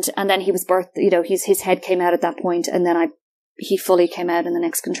 And then he was birthed, his head came out at that point, and then he fully came out in the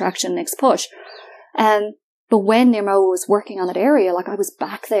next contraction, next push. But when Nirmo was working on that area, like I was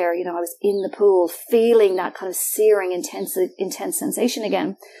back there, I was in the pool feeling that kind of searing, intense sensation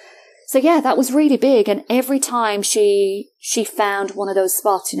again. So yeah, that was really big. And every time she found one of those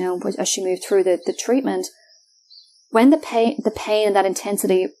spots, as she moved through the treatment, when the pain and that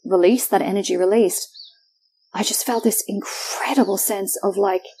intensity released, that energy released, I just felt this incredible sense of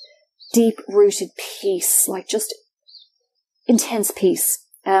like deep rooted peace, like just intense peace.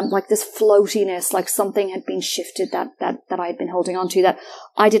 Like this floatiness, like something had been shifted that I had been holding on to that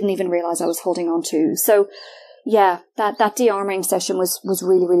I didn't even realize I was holding on to. So yeah, that de-armoring session was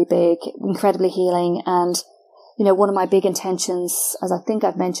really, really big, incredibly healing. And, one of my big intentions, as I think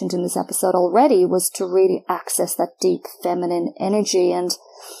I've mentioned in this episode already, was to really access that deep feminine energy and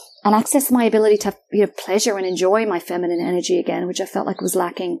access my ability to have, pleasure and enjoy my feminine energy again, which I felt like was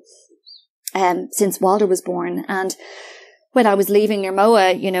lacking, since Wilder was born. And when I was leaving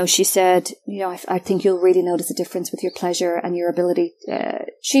Nirmoa, she said, I think you'll really notice a difference with your pleasure and your ability.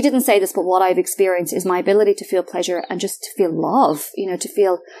 She didn't say this, but what I've experienced is my ability to feel pleasure and just to feel love, to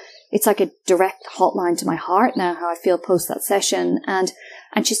feel, it's like a direct hotline to my heart now, how I feel post that session. And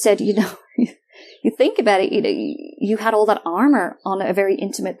she said, you think about it, you had all that armor on a very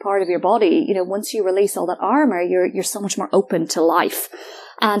intimate part of your body. Once you release all that armor, you're so much more open to life.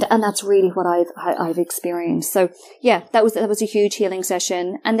 And that's really what I've experienced. So yeah, that was a huge healing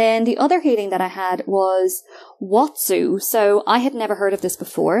session. And then the other healing that I had was Watsu. So I had never heard of this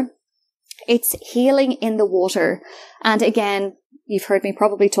before. It's healing in the water. And again, you've heard me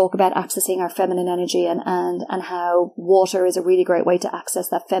probably talk about accessing our feminine energy and how water is a really great way to access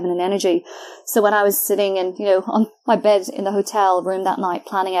that feminine energy. So when I was sitting on my bed in the hotel room that night,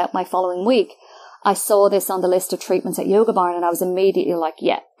 planning out my following week, I saw this on the list of treatments at Yoga Barn, and I was immediately like,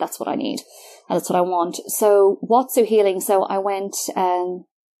 yeah, that's what I need. And that's what I want. So Watsu healing. So I went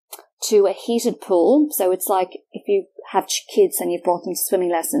to a heated pool. So it's like if you have kids and you've brought them to swimming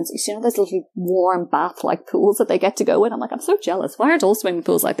lessons, you know those little warm bath-like pools that they get to go in? I'm like, I'm so jealous. Why aren't all swimming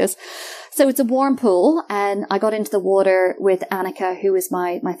pools like this? So it's a warm pool, and I got into the water with Annika, who is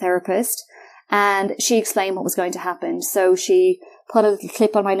my therapist, and she explained what was going to happen. So she put a little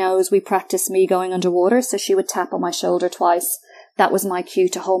clip on my nose. We practiced me going underwater. So she would tap on my shoulder twice. That was my cue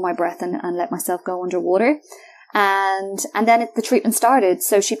to hold my breath and let myself go underwater. And then the treatment started.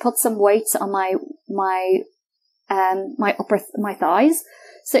 So she put some weights on my thighs.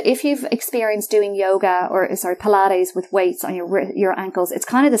 So if you've experienced doing yoga Pilates with weights on your ankles, it's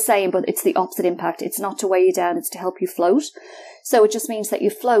kind of the same, but it's the opposite impact. It's not to weigh you down. It's to help you float. So it just means that you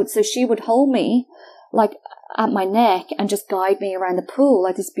float. So she would hold me like at my neck and just guide me around the pool,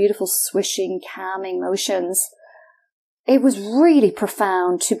 like these beautiful swishing, calming motions. It was really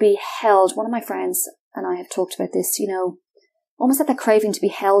profound to be held. One of my friends and I have talked about this, almost like that craving to be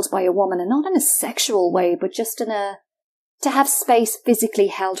held by a woman, and not in a sexual way, but just to have space physically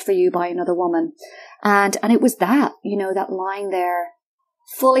held for you by another woman. And it was that, that lying there,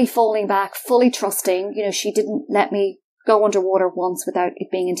 fully falling back, fully trusting. She didn't let me go underwater once without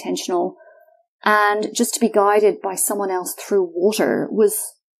it being intentional. And just to be guided by someone else through water was,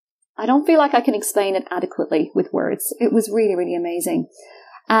 I don't feel like I can explain it adequately with words. It was really, really amazing.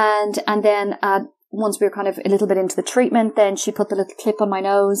 And then once we were kind of a little bit into the treatment, then she put the little clip on my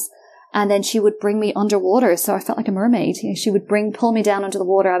nose, and then she would bring me underwater. So I felt like a mermaid. She would pull me down under the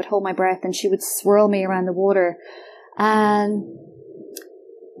water. I would hold my breath, and she would swirl me around the water. And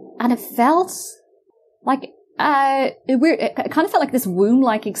it felt like, it kind of felt like this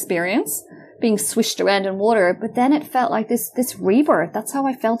womb-like experience, being swished around in water, but then it felt like this rebirth. That's how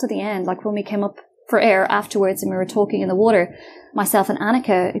I felt at the end. Like when we came up for air afterwards and we were talking in the water, myself and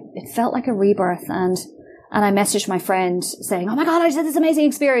Annika, it felt like a rebirth. And I messaged my friend saying, oh my God, I just had this amazing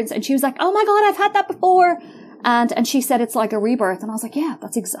experience. And she was like, oh my God, I've had that before. And she said it's like a rebirth. And I was like, yeah,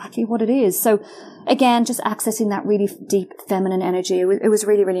 that's exactly what it is. So again, just accessing that really deep feminine energy. It was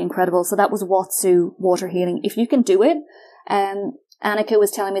really, really incredible. So that was Watsu water healing. If you can do it, Annika was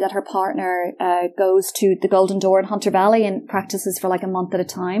telling me that her partner goes to the Golden Door in Hunter Valley and practices for like a month at a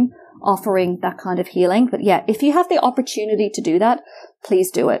time, offering that kind of healing. But yeah, if you have the opportunity to do that,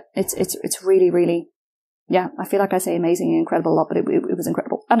 please do it. It's really, really, yeah, I feel like I say amazing and incredible a lot, but it was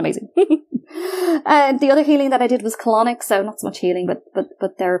incredible and amazing. And the other healing that I did was colonics, so not so much healing,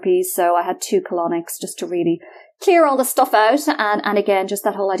 but therapies. So I had 2 colonics just to really clear all the stuff out. And again, just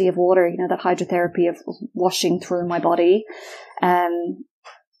that whole idea of water, you know, that hydrotherapy of washing through my body.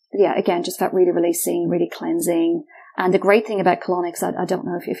 Yeah, again, just felt really releasing, really cleansing. And the great thing about colonics, I don't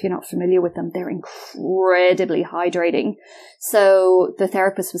know if you're not familiar with them, they're incredibly hydrating. So the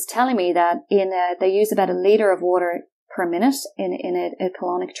therapist was telling me that they use about 1 liter of water per minute in a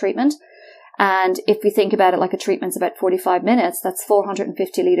colonic treatment. And if we think about it like a treatment's about 45 minutes, that's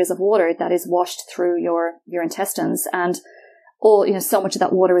 450 liters of water that is washed through your intestines. And all, you know, so much of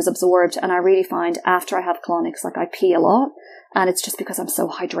that water is absorbed. And I really find after I have colonics, like I pee a lot, and it's just because I'm so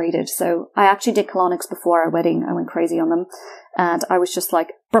hydrated. So I actually did colonics before our wedding. I went crazy on them, and I was just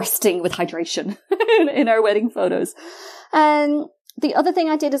like bursting with hydration in our wedding photos. And the other thing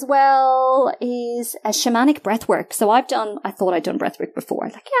I did as well is a shamanic breath work. So I thought I'd done breath work before. I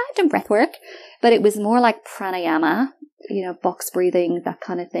was like, yeah, I've done breath work, but it was more like pranayama, you know, box breathing, that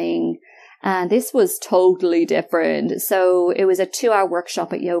kind of thing. And this was totally different. So it was a 2-hour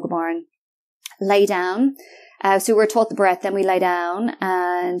workshop at Yoga Barn. Lay down. So we were taught the breath, then we lay down,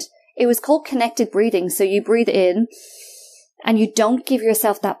 and it was called connected breathing. So you breathe in and you don't give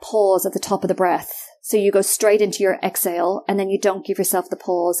yourself that pause at the top of the breath. So you go straight into your exhale, and then you don't give yourself the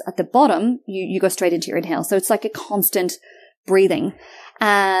pause at the bottom. You go straight into your inhale. So it's like a constant breathing,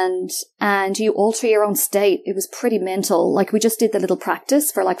 and you alter your own state. It was pretty mental. Like we just did the little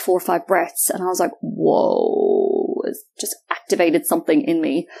practice for like 4 or 5 breaths, and I was like, whoa, it just activated something in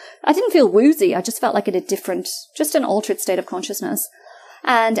me. I didn't feel woozy. I just felt like in a different, just an altered state of consciousness.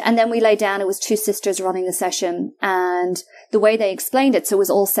 And then we lay down. It was 2 sisters running the session, and the way they explained it, so it was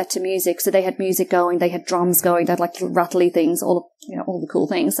all set to music. So they had music going, they had drums going, they had like little rattly things, all the cool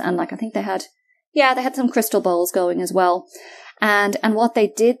things. And like, I think they had some crystal bowls going as well. And what they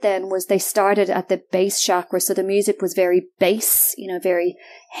did then was they started at the base chakra. So the music was very bass, you know, very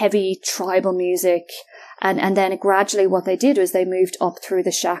heavy tribal music. And then gradually what they did was they moved up through the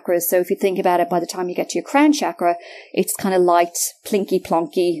chakras. So if you think about it, by the time you get to your crown chakra, it's kind of light, plinky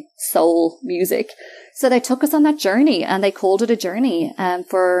plonky soul music. So they took us on that journey, and they called it a journey.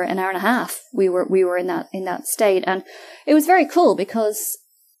 For an hour and a half, we were in that state. And it was very cool because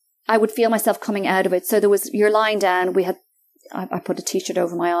I would feel myself coming out of it. So you're lying down. I put a t-shirt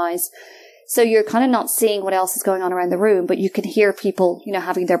over my eyes. So you're kind of not seeing what else is going on around the room, but you can hear people, you know,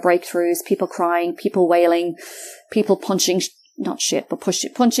 having their breakthroughs, people crying, people wailing, people punching, not shit, but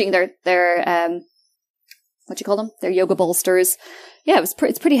punching their what do you call them? Their yoga bolsters. Yeah, it's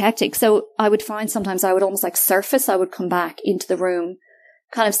pretty hectic. So I would find sometimes I would almost like surface. I would come back into the room,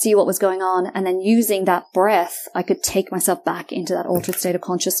 kind of see what was going on. And then using that breath, I could take myself back into that altered state of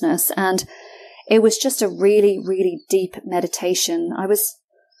consciousness. And it was just a really, really deep meditation.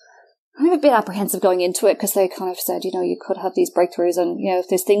 I'm a bit apprehensive going into it because they kind of said, you know, you could have these breakthroughs, and, you know, if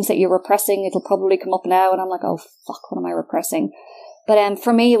there's things that you're repressing, it'll probably come up now. And I'm like, oh, fuck, what am I repressing? But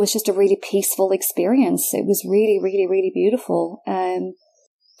for me, it was just a really peaceful experience. It was really, really, really beautiful. And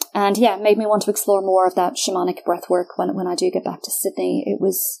yeah, it made me want to explore more of that shamanic breath work when I do get back to Sydney. It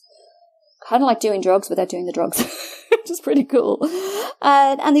was kind of like doing drugs without doing the drugs, which is pretty cool.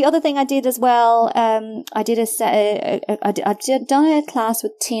 And the other thing I did as well, I did done a class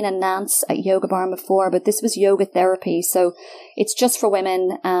with Tina Nance at Yoga Barn before, but this was yoga therapy. So it's just for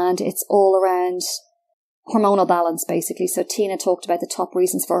women, and it's all around hormonal balance, basically. So Tina talked about the top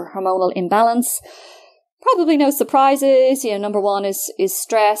reasons for hormonal imbalance. probably no surprises. Number one is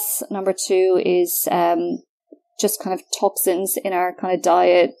stress. Number two is just kind of toxins in our kind of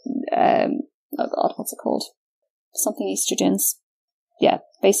diet. Oh God, what's it called? Something estrogens. Yeah,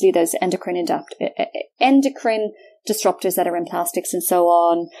 basically those endocrine disruptors that are in plastics and so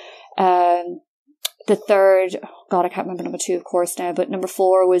on. The third, oh God, I can't remember number two, of course, now, but number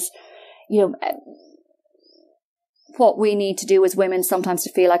four was, what we need to do as women sometimes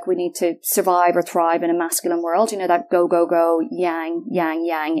to feel like we need to survive or thrive in a masculine world, that go, go, go, yang, yang,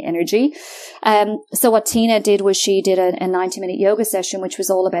 yang energy. So what Tina did was she did a 90-minute yoga session, which was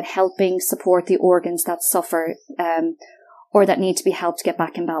all about helping support the organs that suffer, or that need to be helped get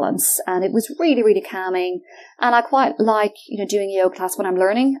back in balance. And it was really, really calming. And I quite like, doing a yoga class when I'm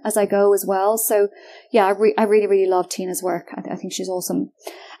learning as I go as well. So yeah, I really, really love Tina's work. I think she's awesome.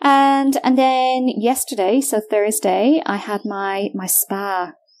 And then yesterday, so Thursday, I had my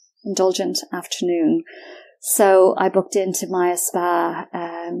spa indulgent afternoon. So I booked into my spa,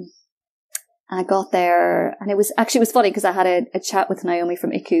 and I got there, and it was funny because I had a chat with Naomi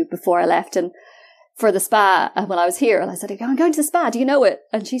from ICU before I left, and for the spa when I was here, and I said, I'm going to the spa, do you know it?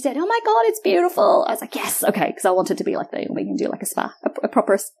 And she said, oh my God, it's beautiful. I was like, yes, okay, because I wanted to be like Naomi and do like a spa, a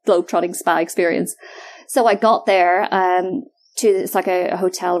proper globe-trotting spa experience. So I got there, it's like a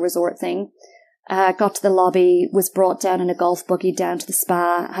hotel resort thing. Got to the lobby, was brought down in a golf buggy down to the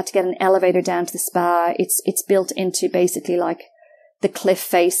spa, had to get an elevator down to the spa. It's built into basically like the cliff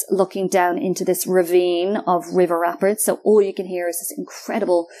face looking down into this ravine of river rapids. So all you can hear is this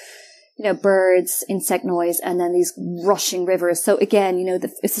incredible, birds, insect noise, and then these rushing rivers. So again, there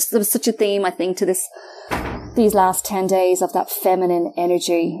was such a theme, I think, to these last 10 days of that feminine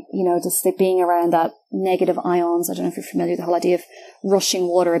energy, just being around that negative ions. I don't know if you're familiar with the whole idea of rushing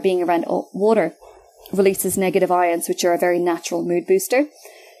water or being around water releases negative ions, which are a very natural mood booster.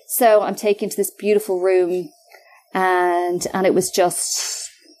 So I'm taken to this beautiful room, and it was just,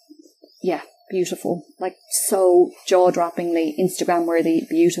 yeah, beautiful, like so jaw-droppingly Instagram-worthy,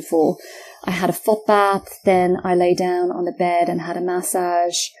 beautiful. I had a foot bath, then I lay down on the bed and had a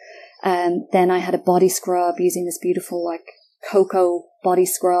massage. Then I had a body scrub using this beautiful like cocoa body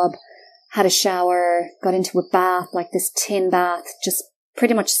scrub, had a shower, got into a bath, like this tin bath, just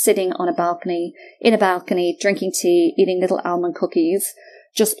pretty much sitting on in a balcony, drinking tea, eating little almond cookies,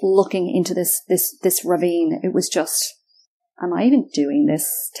 just looking into this ravine. It was just, am I even doing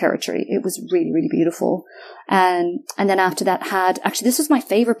this territory? It was really, really beautiful. And then after that this was my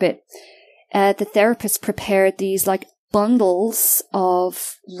favorite bit. The therapist prepared these like bundles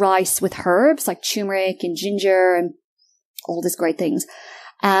of rice with herbs like turmeric and ginger and all these great things.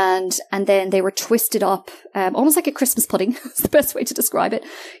 And then they were twisted up, almost like a Christmas pudding. That's the best way to describe it.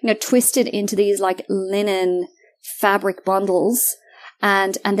 Twisted into these like linen fabric bundles.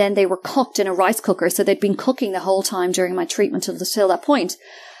 And then they were cooked in a rice cooker. So they'd been cooking the whole time during my treatment till that point.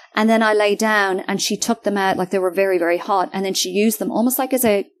 And then I lay down and she took them out like they were very, very hot. And then she used them almost like as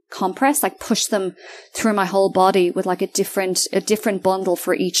a compress, like push them through my whole body with like a different bundle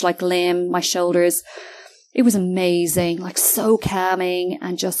for each like limb, my shoulders. It was amazing, like so calming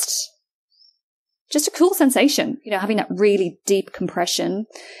and just a cool sensation, having that really deep compression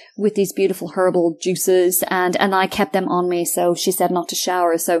with these beautiful herbal juices, and I kept them on me. So she said not to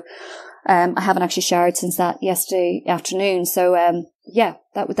shower. So, I haven't actually showered since that yesterday afternoon. So, yeah,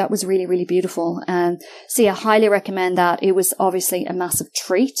 that was really, really beautiful. So yeah, highly recommend that. It was obviously a massive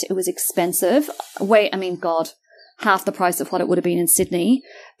treat. It was expensive. God, half the price of what it would have been in Sydney,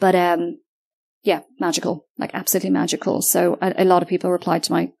 but, yeah, magical, like absolutely magical. So a lot of people replied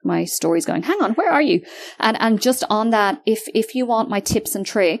to my stories going, hang on, where are you? And just on that, if you want my tips and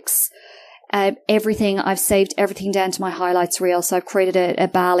tricks, I've saved everything down to my highlights reel. So I've created a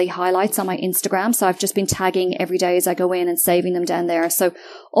Bali highlights on my Instagram. So I've just been tagging every day as I go in and saving them down there. So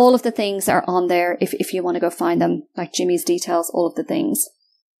all of the things are on there if you want to go find them, like Jimmy's details, all of the things.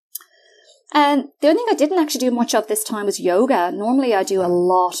 And the only thing I didn't actually do much of this time was yoga. Normally I do a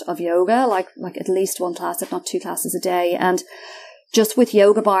lot of yoga, like at least one class, if not 2 classes a day. And just with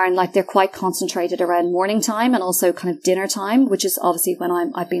Yoga Barn, like they're quite concentrated around morning time and also kind of dinner time, which is obviously when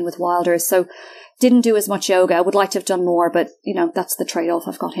I've been with Wilder. So didn't do as much yoga. I would like to have done more, but that's the trade-off.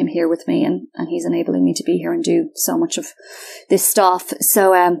 I've got him here with me and he's enabling me to be here and do so much of this stuff.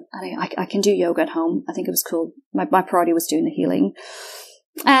 So, I can do yoga at home. I think it was cool. My priority was doing the healing.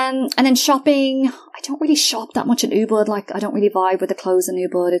 And then shopping, I don't really shop that much in Ubud. Like I don't really vibe with the clothes in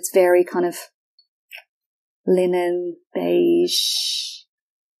Ubud. It's very kind of linen, beige,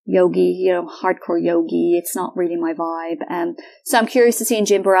 yogi, hardcore yogi. It's not really my vibe. So I'm curious to see in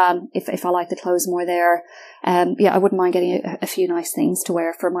Jimbaran if I like the clothes more there. I wouldn't mind getting a few nice things to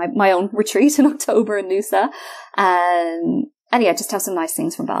wear for my own retreat in October in Noosa. And yeah, just have some nice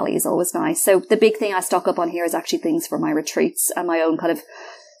things from Bali is always nice. So the big thing I stock up on here is actually things for my retreats and my own kind of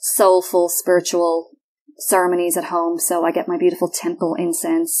soulful spiritual ceremonies at home. So I get my beautiful temple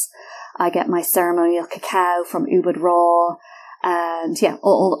incense. I get my ceremonial cacao from Ubud Raw. And yeah,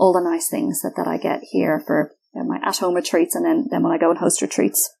 all the nice things that I get here for my at-home retreats, and then when I go and host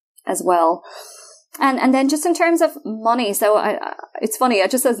retreats as well. And then just in terms of money, so it's funny, I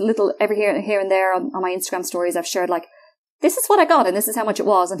just as little every here and there on my Instagram stories, I've shared like, this is what I got and this is how much it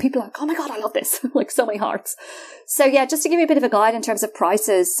was. And people are like, oh my God, I love this. Like so many hearts. So yeah, just to give you a bit of a guide in terms of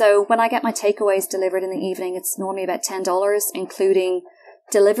prices. So when I get my takeaways delivered in the evening, it's normally about $10, including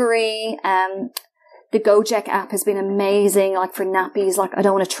delivery. The Gojek app has been amazing, like for nappies. Like I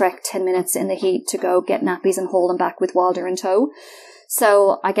don't want to trek 10 minutes in the heat to go get nappies and haul them back with Wilder in tow.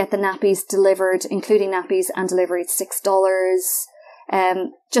 So I get the nappies delivered, including nappies and delivery, it's $6.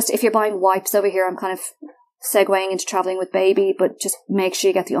 Just if you're buying wipes over here, I'm kind of segueing into traveling with baby, but just make sure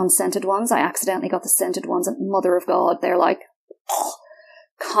you get the unscented ones. I accidentally got the scented ones, and mother of God, they're like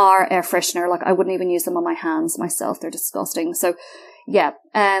car air freshener. Like I wouldn't even use them on my hands myself. They're disgusting. So yeah,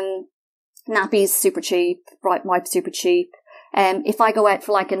 nappies super cheap, bright wipes super cheap. If I go out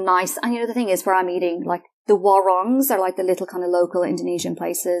for like a nice, and the thing is where I'm eating, like the warongs are like the little kind of local Indonesian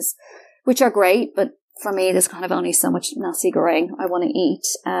places, which are great, but for me, there's kind of only so much nasi goreng I want to eat.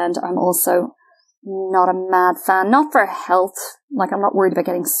 And I'm also not a mad fan, not for health. Like I'm not worried about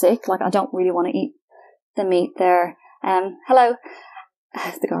getting sick. Like I don't really want to eat the meat there. Hello.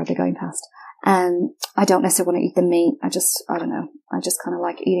 The guard, are going past. I don't necessarily want to eat the meat. I don't know. I just kind of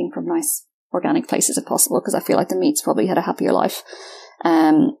like eating from nice organic places if possible, because I feel like the meat's probably had a happier life.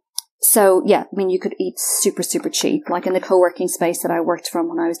 So yeah, I mean, you could eat super, super cheap. Like in the co-working space that I worked from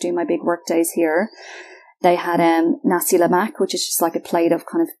when I was doing my big work days here, they had nasi lemak, which is just like a plate of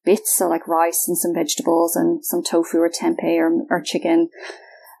kind of bits, so like rice and some vegetables and some tofu or tempeh or chicken,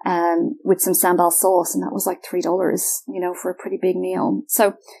 with some sambal sauce, and that was like $3, for a pretty big meal.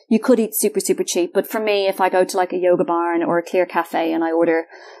 So you could eat super, super cheap. But for me, if I go to like a yoga barn or a clear cafe and I order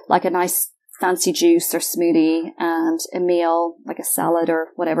like a nice fancy juice or smoothie and a meal, like a salad or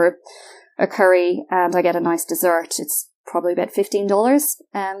whatever, a curry, and I get a nice dessert, it's probably about $15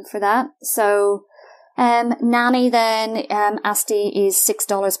 for that. So nanny then, Asti is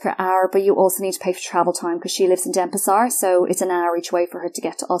 $6 per hour, but you also need to pay for travel time because she lives in Denpasar, so it's an hour each way for her to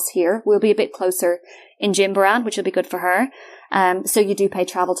get to us here. We'll be a bit closer in Jimbaran, which will be good for her. So you do pay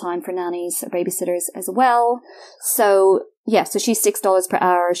travel time for nannies or babysitters as well. So yeah, so she's $6 per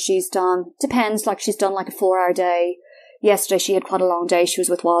hour. She's done like a 4-hour day. Yesterday she had quite a long day. She was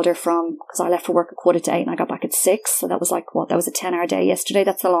with Wilder because I left for work at 7:45 and I got back at 6. So that was like, that was a 10-hour day yesterday.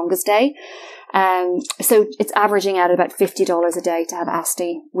 That's the longest day. So it's averaging out at about $50 a day to have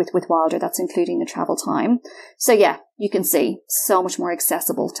Asti with Wilder. That's including the travel time. So yeah, you can see so much more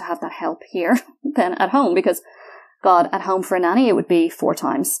accessible to have that help here than at home, because God, at home for a nanny, it would be 4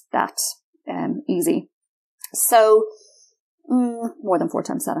 times that, easy. So, more than 4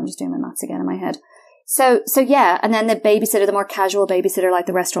 times that. I'm just doing my maths again in my head. So yeah, and then the babysitter, the more casual babysitter, like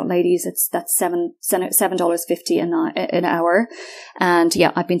the restaurant ladies, that's $7.50 an hour. And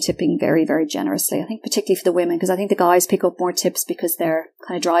yeah, I've been tipping very, very generously. I think particularly for the women, because I think the guys pick up more tips because they're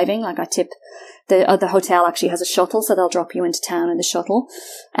kind of driving. Like I tip, the hotel actually has a shuttle, so they'll drop you into town in the shuttle.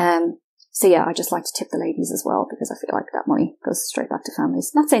 So yeah, I just like to tip the ladies as well, because I feel like that money goes straight back to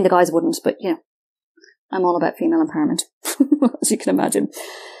families. Not saying the guys wouldn't, but I'm all about female empowerment, as you can imagine.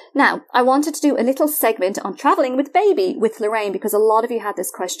 Now, I wanted to do a little segment on traveling with baby with Lorraine, because a lot of you had this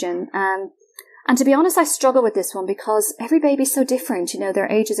question. And to be honest, I struggle with this one because every baby's so different.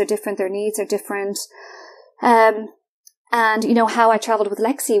 Their ages are different, their needs are different. And how I traveled with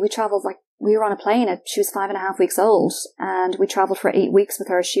Lexi, we were on a plane she was 5.5 weeks old, and we traveled for 8 weeks with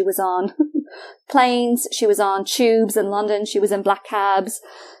her. She was on planes, she was on tubes in London, she was in black cabs,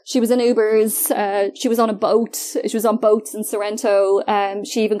 she was in Ubers, she was on a boat, she was on boats in Sorrento,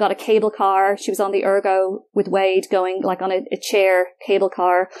 she even got a cable car. She was on the Ergo with Wade, going like on a chair cable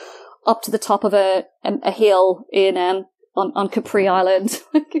car up to the top of a hill in on Capri Island.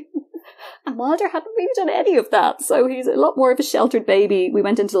 And Wilder hadn't really done any of that, so he's a lot more of a sheltered baby. We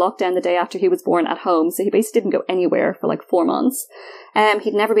went into lockdown the day after he was born at home, so he basically didn't go anywhere for like 4 months.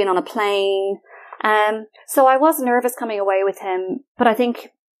 He'd never been on a plane. So I was nervous coming away with him, but I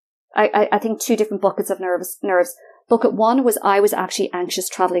think 2 different buckets of nerves. Bucket 1 was I was actually anxious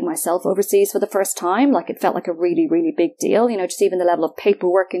traveling myself overseas for the first time. Like it felt like a really, really big deal, just even the level of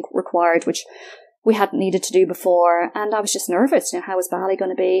paperwork required, which we hadn't needed to do before. And I was just nervous. How was Bali going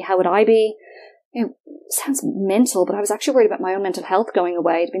to be? How would I be? sounds mental, but I was actually worried about my own mental health going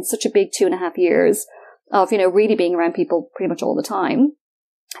away. It'd been such a big 2.5 years of, really being around people pretty much all the time.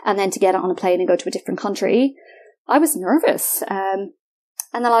 And then to get on a plane and go to a different country, I was nervous.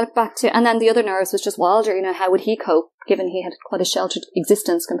 And then I look back to, and then the other nerves was just Wilder, how would he cope, given he had quite a sheltered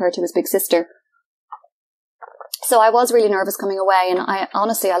existence compared to his big sister. So I was really nervous coming away. And I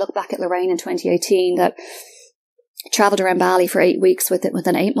look back at Lorraine in 2018 that travelled around Bali for 8 weeks with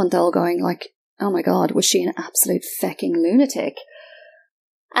an 8-month-old going like, oh my God, was she an absolute fecking lunatic?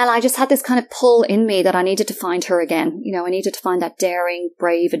 And I just had this kind of pull in me that I needed to find her again. I needed to find that daring,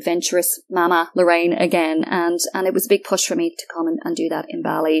 brave, adventurous Mama Lorraine again. And it was a big push for me to come and do that in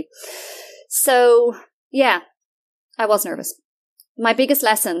Bali. So, yeah, I was nervous. My biggest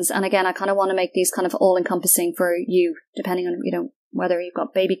lessons, and again, I kind of want to make these kind of all-encompassing for you, depending on, whether you've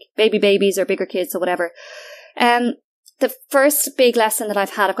got babies or bigger kids or whatever. The first big lesson that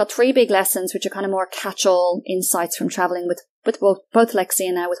I've got 3 big lessons, which are kind of more catch-all insights from traveling with both Lexi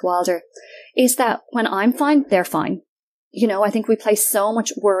and now with Wilder, is that when I'm fine, they're fine. I think we place so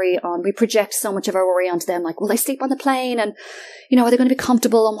much we project so much of our worry onto them, like, will they sleep on the plane? And, are they going to be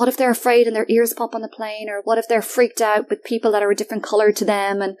comfortable? And what if they're afraid and their ears pop on the plane? Or what if they're freaked out with people that are a different colour to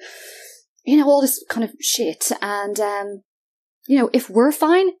them? And, all this kind of shit. And, if we're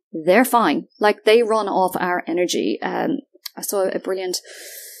fine, they're fine. Like, they run off our energy. I saw a brilliant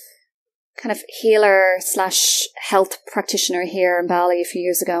kind of healer / health practitioner here in Bali a few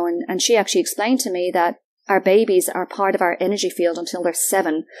years ago. And she actually explained to me that our babies are part of our energy field until they're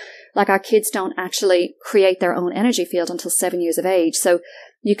 7. Like, our kids don't actually create their own energy field until 7 years of age. So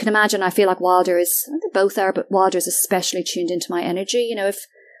you can imagine, I feel like Wilder is, they both are, but Wilder's especially tuned into my energy.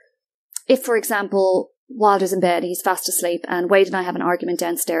 If for example, Wilder's in bed, he's fast asleep, and Wade and I have an argument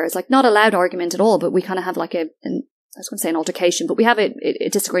downstairs, like not a loud argument at all, but we kind of have like I was going to say an altercation, but we have a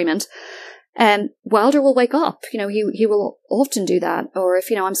disagreement. Wilder will wake up, he will often do that. Or if,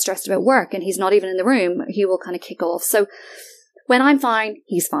 I'm stressed about work and he's not even in the room, he will kind of kick off. So when I'm fine,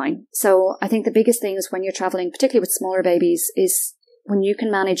 he's fine. So I think the biggest thing is when you're traveling, particularly with smaller babies, is when you can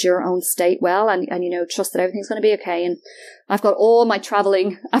manage your own state well and trust that everything's going to be okay. And I've got all my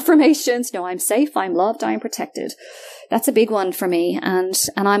traveling affirmations. I'm safe, I'm loved, I'm protected. That's a big one for me. And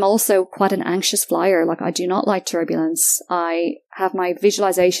I'm also quite an anxious flyer. Like, I do not like turbulence. I have my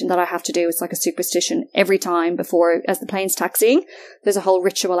visualization that I have to do. It's like a superstition every time as the plane's taxiing. There's a whole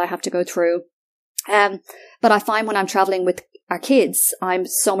ritual I have to go through. But I find when I'm traveling with our kids, I'm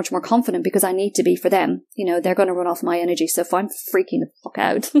so much more confident because I need to be for them. They're going to run off my energy. So if I'm freaking the fuck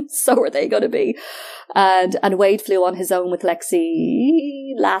out, so are they going to be. And Wade flew on his own with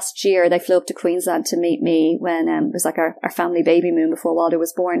Lexi last year. They flew up to Queensland to meet me when it was like our family baby moon before Wilder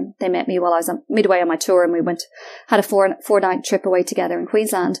was born. They met me while I was midway on my tour, and we had a 4-night trip away together in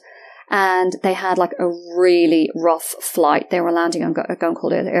Queensland. And they had like a really rough flight. They were landing on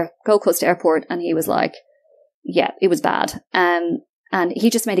Gold Coast Airport, and he was like, yeah, it was bad. And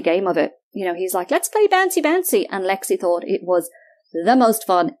he just made a game of it. He's like, let's play bouncy bouncy. And Lexi thought it was the most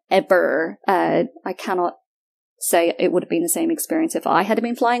fun ever. I cannot say it would have been the same experience if I had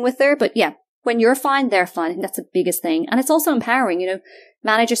been flying with her. But yeah, when you're fine, they're fine. I think that's the biggest thing. And it's also empowering,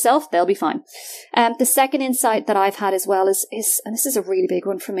 manage yourself, they'll be fine. The second insight that I've had as well is, and this is a really big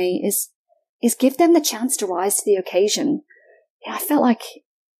one for me, is give them the chance to rise to the occasion. I felt like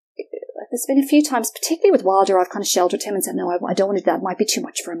there's been a few times, particularly with Wilder, I've kind of sheltered him and said, no, I don't want to do that. It might be too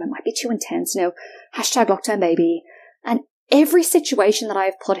much for him. It might be too intense. Hashtag lockdown baby. And every situation that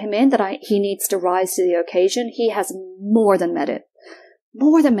I've put him in that he needs to rise to the occasion, he has more than met it.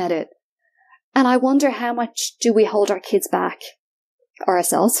 And I wonder how much do we hold our kids back, or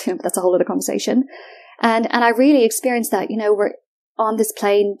ourselves? That's a whole other conversation. And I really experienced that. We're on this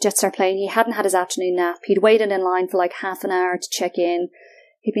plane, Jetstar plane. He hadn't had his afternoon nap. He'd waited in line for like half an hour to check in.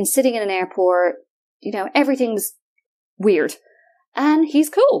 He'd been sitting in an airport. Everything was weird. And he's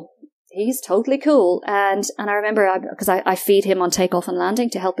cool. He's totally cool. And I remember, because I feed him on takeoff and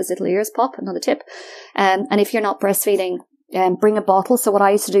landing to help his little ears pop, another tip. And if you're not breastfeeding, bring a bottle. So what I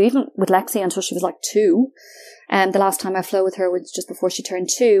used to do, even with Lexi until she was like 2, the last time I flew with her was just before she turned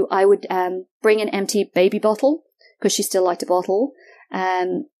 2, I would bring an empty baby bottle because she still liked a bottle.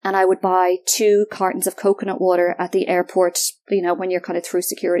 And I would buy 2 cartons of coconut water at the airport, when you're kind of through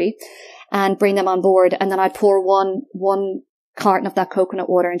security, and bring them on board. And then I'd pour one carton of that coconut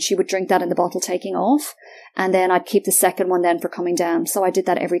water, and she would drink that in the bottle taking off. And then I'd keep the second one then for coming down. So I did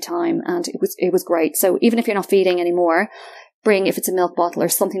that every time, and it was great. So even if you're not feeding anymore, bring, if it's a milk bottle or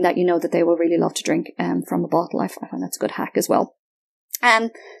something that that they will really love to drink from a bottle. I find that's a good hack as well.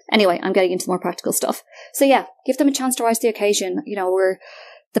 Anyway, I'm getting into more practical stuff. So yeah, give them a chance to rise to the occasion.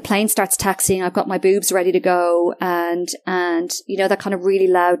 the plane starts taxiing. I've got my boobs ready to go. And, you know, that kind of really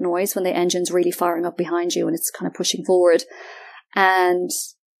loud noise when the engine's really firing up behind you and it's kind of pushing forward. And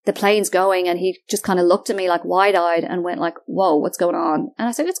the plane's going, and he just kind of looked at me like wide-eyed and went like, whoa, what's going on? And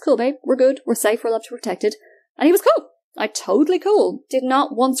I said, it's cool, babe. We're good. We're safe. We're loved. We're protected. And he was cool. Like, totally cool. Did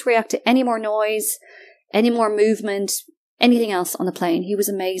not once react to any more noise, any more movement, anything else on the plane. He was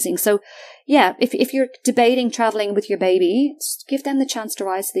amazing. So yeah, if you're debating traveling with your baby, just give them the chance to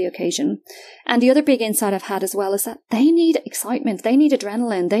rise to the occasion. And the other big insight I've had as well is that they need excitement. They need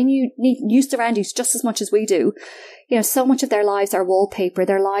adrenaline. They need new surroundings just as much as we do. You know, so much of their lives are wallpaper.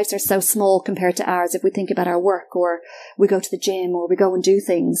 Their lives are so small compared to ours. If we think about our work, or we go to the gym, or we go and do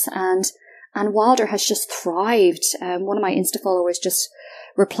things. And Wilder has just thrived. One of my Insta followers just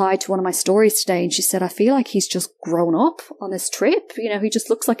replied to one of my stories today, and she said, I feel like he's just grown up on this trip. You know, he just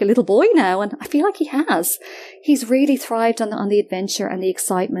looks like a little boy now, and I feel like he has. He's really thrived on the adventure and the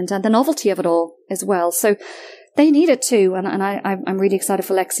excitement and the novelty of it all as well. So they need it too, and I'm really excited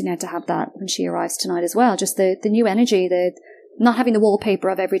for Lexi now to have that when she arrives tonight as well. Just the new energy, the not having the wallpaper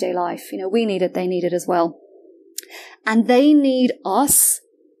of everyday life. You know, we need it, they need it as well. And they need us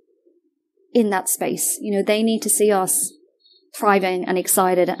in that space. You know, they need to see us thriving and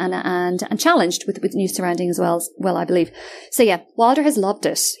excited and challenged with new surroundings as well, I believe. So yeah, Wilder has loved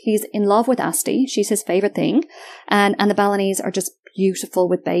it. He's in love with Asti. She's his favorite thing. And the Balinese are just beautiful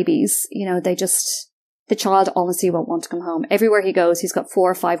with babies. You know, the child honestly won't want to come home. Everywhere he goes, he's got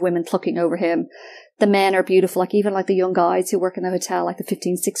 4 or 5 women plucking over him. The men are beautiful, like even like the young guys who work in the hotel, like the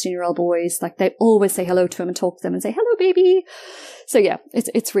 15, 16-year-old boys, like they always say hello to him and talk to them and say, hello, baby. So yeah,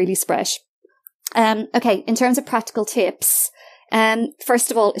 it's really fresh. Okay, in terms of practical tips,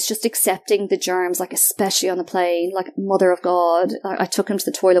 first of all, it's just accepting the germs, like especially on the plane, like mother of God. I took him to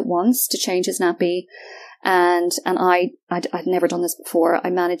the toilet once to change his nappy, and I'd never done this before.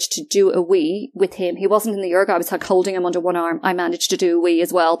 I managed to do a wee with him. He wasn't in the erg. I was like holding him under one arm. I managed to do a wee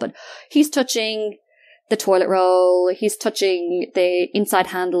as well, but he's touching the toilet roll. He's touching the inside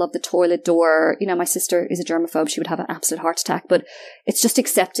handle of the toilet door. You know, my sister is a germaphobe. She would have an absolute heart attack, but it's just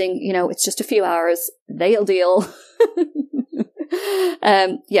accepting, you know, it's just a few hours. They'll deal.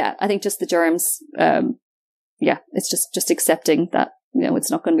 Yeah, I think just the germs, yeah, it's just accepting that, you know, it's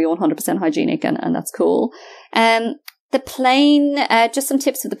not going to be 100% hygienic, and that's cool. The plane, just some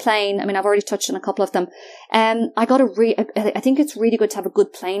tips for the plane. I mean, I've already touched on a couple of them. I think it's really good to have a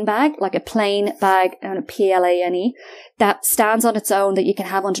good plane bag, like a plane bag, and a PLANE, that stands on its own, that you can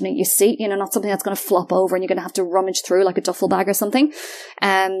have underneath your seat, you know, not something that's going to flop over and you're going to have to rummage through like a duffel bag or something,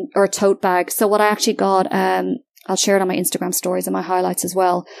 or a tote bag. So what I actually got, I'll share it on my Instagram stories and my highlights as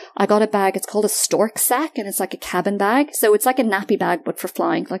well. I got a bag, it's called a stork sack, and it's like a cabin bag. So it's like a nappy bag, but for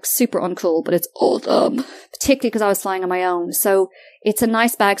flying, like super uncool, but it's awesome, particularly because I was flying on my own. So it's a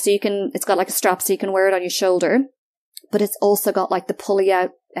nice bag, so it's got like a strap so you can wear it on your shoulder, but it's also got like the pulley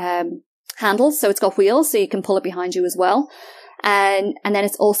out, handles. So it's got wheels, so you can pull it behind you as well. And then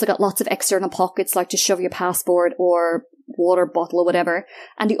it's also got lots of external pockets, like to shove your passport or water bottle or whatever.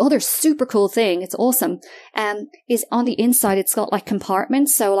 And the other super cool thing, it's awesome, is on the inside, it's got like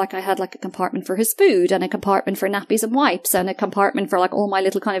compartments. So like I had like a compartment for his food, and a compartment for nappies and wipes, and a compartment for like all my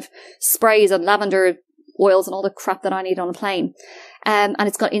little kind of sprays and lavender oils and all the crap that I need on a plane. And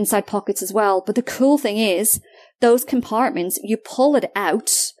it's got inside pockets as well. But the cool thing is, those compartments, you pull it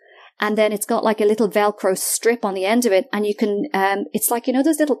out, and then it's got like a little Velcro strip on the end of it. And you can, it's like, you know,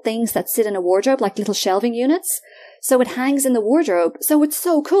 those little things that sit in a wardrobe, like little shelving units. So it hangs in the wardrobe. So it's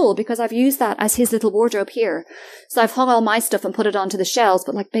so cool because I've used that as his little wardrobe here. So I've hung all my stuff and put it onto the shelves,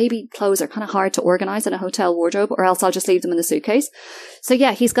 but like baby clothes are kind of hard to organize in a hotel wardrobe, or else I'll just leave them in the suitcase. So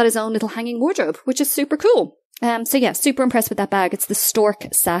yeah, he's got his own little hanging wardrobe, which is super cool. So yeah, super impressed with that bag. It's the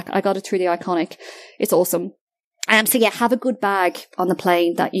stork sack. I got it through the Iconic. It's awesome. So yeah, have a good bag on the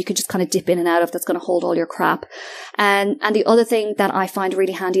plane that you can just kind of dip in and out of, that's going to hold all your crap. And the other thing that I find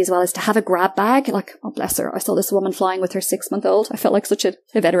really handy as well is to have a grab bag. Like, oh bless her, I saw this woman flying with her 6-month-old. I felt like such a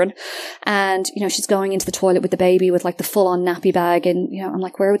veteran. And, you know, she's going into the toilet with the baby with like the full on nappy bag. And, you know, I'm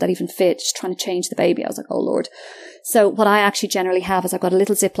like, where would that even fit? She's trying to change the baby. I was like, oh Lord. So what I actually generally have is I've got a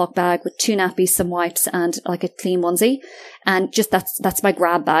little Ziploc bag with 2 nappies, some wipes, and like a clean onesie. And just that's my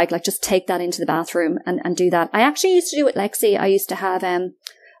grab bag. Like, just take that into the bathroom and do that. I actually used to do it, Lexi. I used to have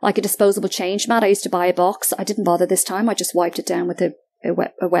like a disposable change mat. I used to buy a box. I didn't bother this time. I just wiped it down with a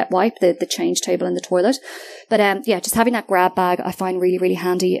wet wipe, the change table in the toilet. But yeah, just having that grab bag I find really, really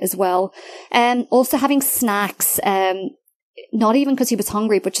handy as well. Also having snacks, not even because he was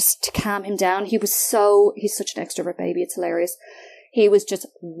hungry, but just to calm him down. He's such an extrovert baby. It's hilarious. He was just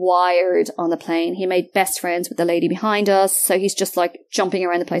wired on the plane. He made best friends with the lady behind us. So he's just like jumping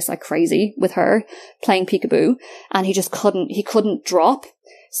around the place like crazy with her, playing peekaboo. And he couldn't drop.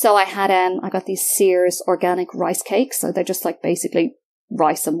 So I got these Sears organic rice cakes. So they're just like basically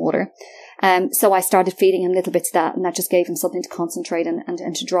rice and water. So I started feeding him little bits of that, and that just gave him something to concentrate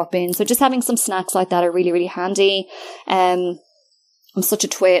and to drop in. So just having some snacks like that are really, really handy. I'm such a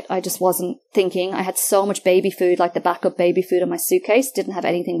twit. I just wasn't thinking. I had so much baby food, like the backup baby food in my suitcase. Didn't have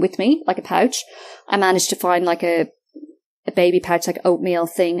anything with me, like a pouch. I managed to find like a baby pouch, like oatmeal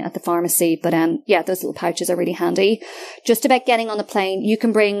thing at the pharmacy. But yeah, those little pouches are really handy. Just about getting on the plane, you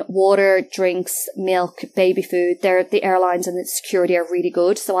can bring water, drinks, milk, baby food. The airlines and the security are really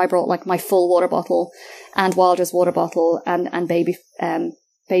good. So I brought like my full water bottle and Wilder's water bottle and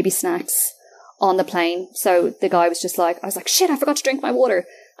baby snacks on the plane. So the guy was just like, I was like, shit, I forgot to drink my water.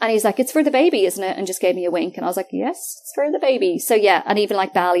 And he's like, it's for the baby, isn't it? And just gave me a wink. And I was like, yes, it's for the baby. So yeah, and even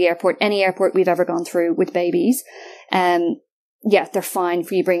like Bali airport, any airport we've ever gone through with babies, yeah, they're fine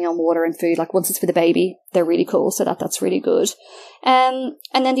for you bringing on water and food. Like once it's for the baby, they're really cool. So that's really good. And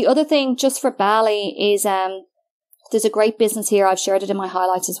then the other thing just for Bali is, there's a great business here. I've shared it in my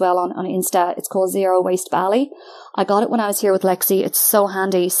highlights as well on Insta. It's called Zero Waste Bali. I got it when I was here with Lexi. It's so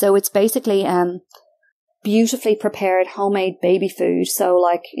handy. So it's basically beautifully prepared homemade baby food. So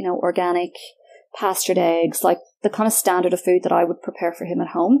like, you know, organic pastured eggs, like the kind of standard of food that I would prepare for him at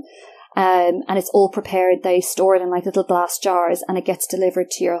home. And it's all prepared. They store it in like little glass jars and it gets delivered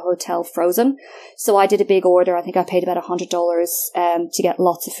to your hotel frozen. So I did a big order. I think I paid about $100 to get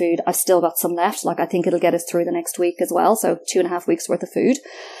lots of food. I've still got some left. Like I think it'll get us through the next week as well. So 2.5 weeks worth of food.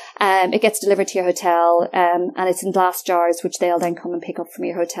 It gets delivered to your hotel, and it's in glass jars, which they'll then come and pick up from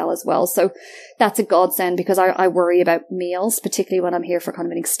your hotel as well. So that's a godsend because I worry about meals, particularly when I'm here for kind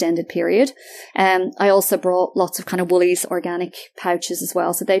of an extended period. I also brought lots of kind of Woolies organic pouches as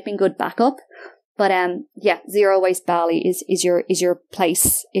well. So they've been good backup. But, yeah, Zero Waste Bali is your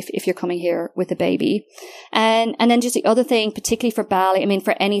place if you're coming here with a baby. And then just the other thing, particularly for Bali, I mean,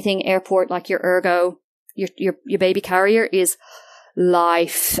 for anything airport, like your Ergo, your baby carrier is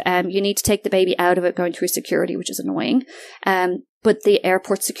life. You need to take the baby out of it going through security, which is annoying. But the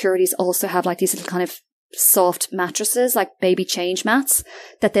airport securities also have like these little kind of soft mattresses, like baby change mats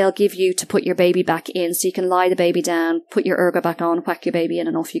that they'll give you to put your baby back in. So you can lie the baby down, put your Ergo back on, whack your baby in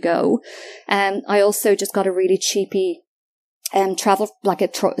and off you go. I also just got a really cheapy travel, like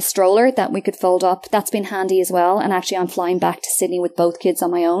a stroller that we could fold up. That's been handy as well. And actually I'm flying back to Sydney with both kids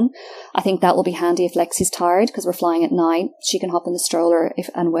on my own. I think that will be handy if Lexi's tired because we're flying at 9. She can hop in the stroller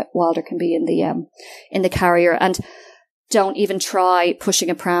and Wilder can be in the carrier. And don't even try pushing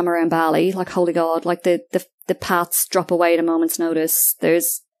a pram around Bali. Like, holy God, like the paths drop away at a moment's notice.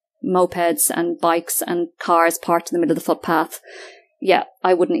 There's mopeds and bikes and cars parked in the middle of the footpath. Yeah,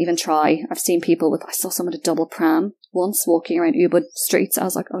 I wouldn't even try. I've seen people I saw someone with a double pram once walking around Ubud streets. I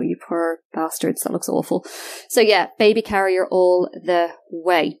was like, oh, you poor bastards. That looks awful. So yeah, baby carrier all the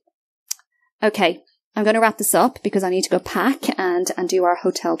way. Okay. I'm going to wrap this up because I need to go pack and do our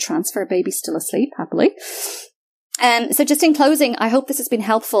hotel transfer. Baby's still asleep, happily. So just in closing, I hope this has been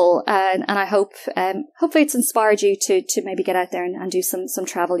helpful, and I hope, hopefully it's inspired you to maybe get out there and do some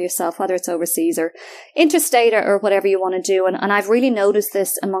travel yourself, whether it's overseas or interstate or whatever you want to do. And I've really noticed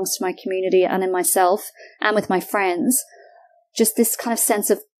this amongst my community and in myself and with my friends, just this kind of sense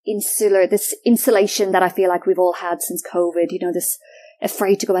of this insulation that I feel like we've all had since COVID, you know, this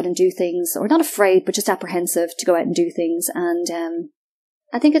afraid to go out and do things, or not afraid, but just apprehensive to go out and do things. And,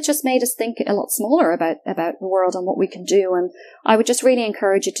 I think it's just made us think a lot smaller about the world and what we can do. And I would just really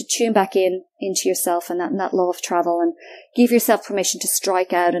encourage you to tune back into yourself and that love of travel and give yourself permission to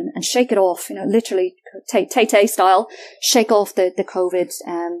strike out and shake it off, you know, literally Tay style, shake off the COVID.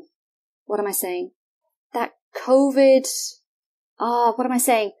 What am I saying? That COVID, what am I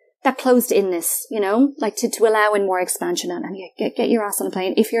saying? That closed inness, you know, like to allow in more expansion and get your ass on a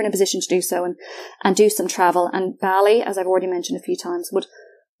plane if you're in a position to do so and do some travel. And Bali, as I've already mentioned a few times, would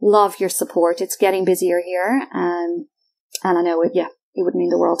love your support. It's getting busier here. And I know it would mean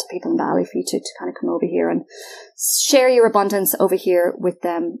the world to people in Bali for you to kind of come over here and share your abundance over here with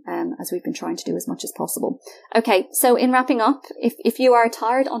them, as we've been trying to do as much as possible. Okay. So in wrapping up, if you are a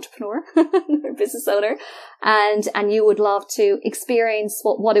tired entrepreneur or business owner and you would love to experience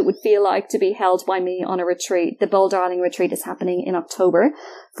what it would feel like to be held by me on a retreat, the Bold Darling retreat is happening in October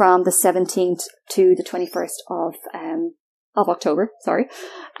from the 17th to the 21st of October, sorry.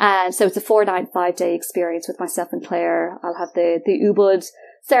 So it's a 4-night, 5-day experience with myself and Claire. I'll have the Ubud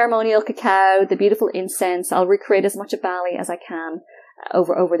ceremonial cacao, the beautiful incense. I'll recreate as much of Bali as I can.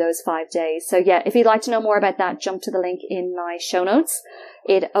 over those 5 days. So yeah, if you'd like to know more about that, jump to the link in my show notes.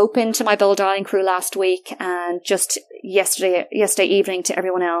 It opened to my Bold Darling crew last week, and just yesterday evening to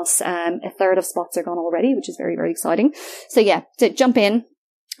everyone else. A third of spots are gone already, which is very, very exciting. So yeah, to jump in.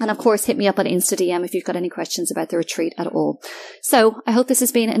 And of course, hit me up on Insta DM if you've got any questions about the retreat at all. So I hope this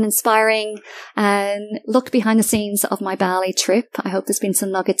has been an inspiring look behind the scenes of my Bali trip. I hope there's been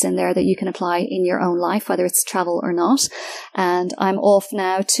some nuggets in there that you can apply in your own life, whether it's travel or not. And I'm off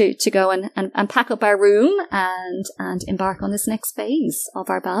now to go and pack up our room and embark on this next phase of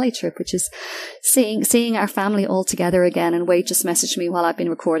our Bali trip, which is seeing our family all together again. And Wade just messaged me while I've been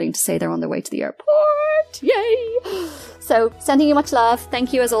recording to say they're on their way to the airport. Yay! So sending you much love.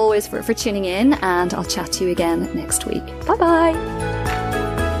 Thank you as always for tuning in, and I'll chat to you again next week. Bye bye.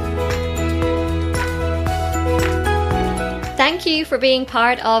 Thank you for being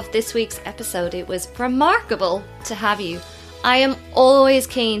part of this week's episode. It was remarkable to have you. I am always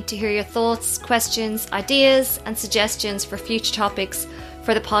keen to hear your thoughts, questions, ideas, and suggestions for future topics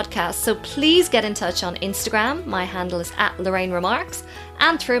for the podcast. So please get in touch on Instagram. My handle is @LorraineRemarks,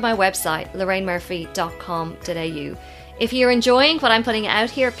 and through my website, lorrainemurphy.com.au. If you're enjoying what I'm putting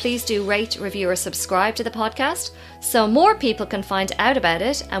out here, please do rate, review, or subscribe to the podcast so more people can find out about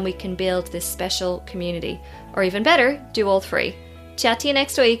it and we can build this special community. Or even better, do all three. Chat to you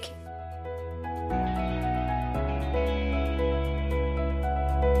next week.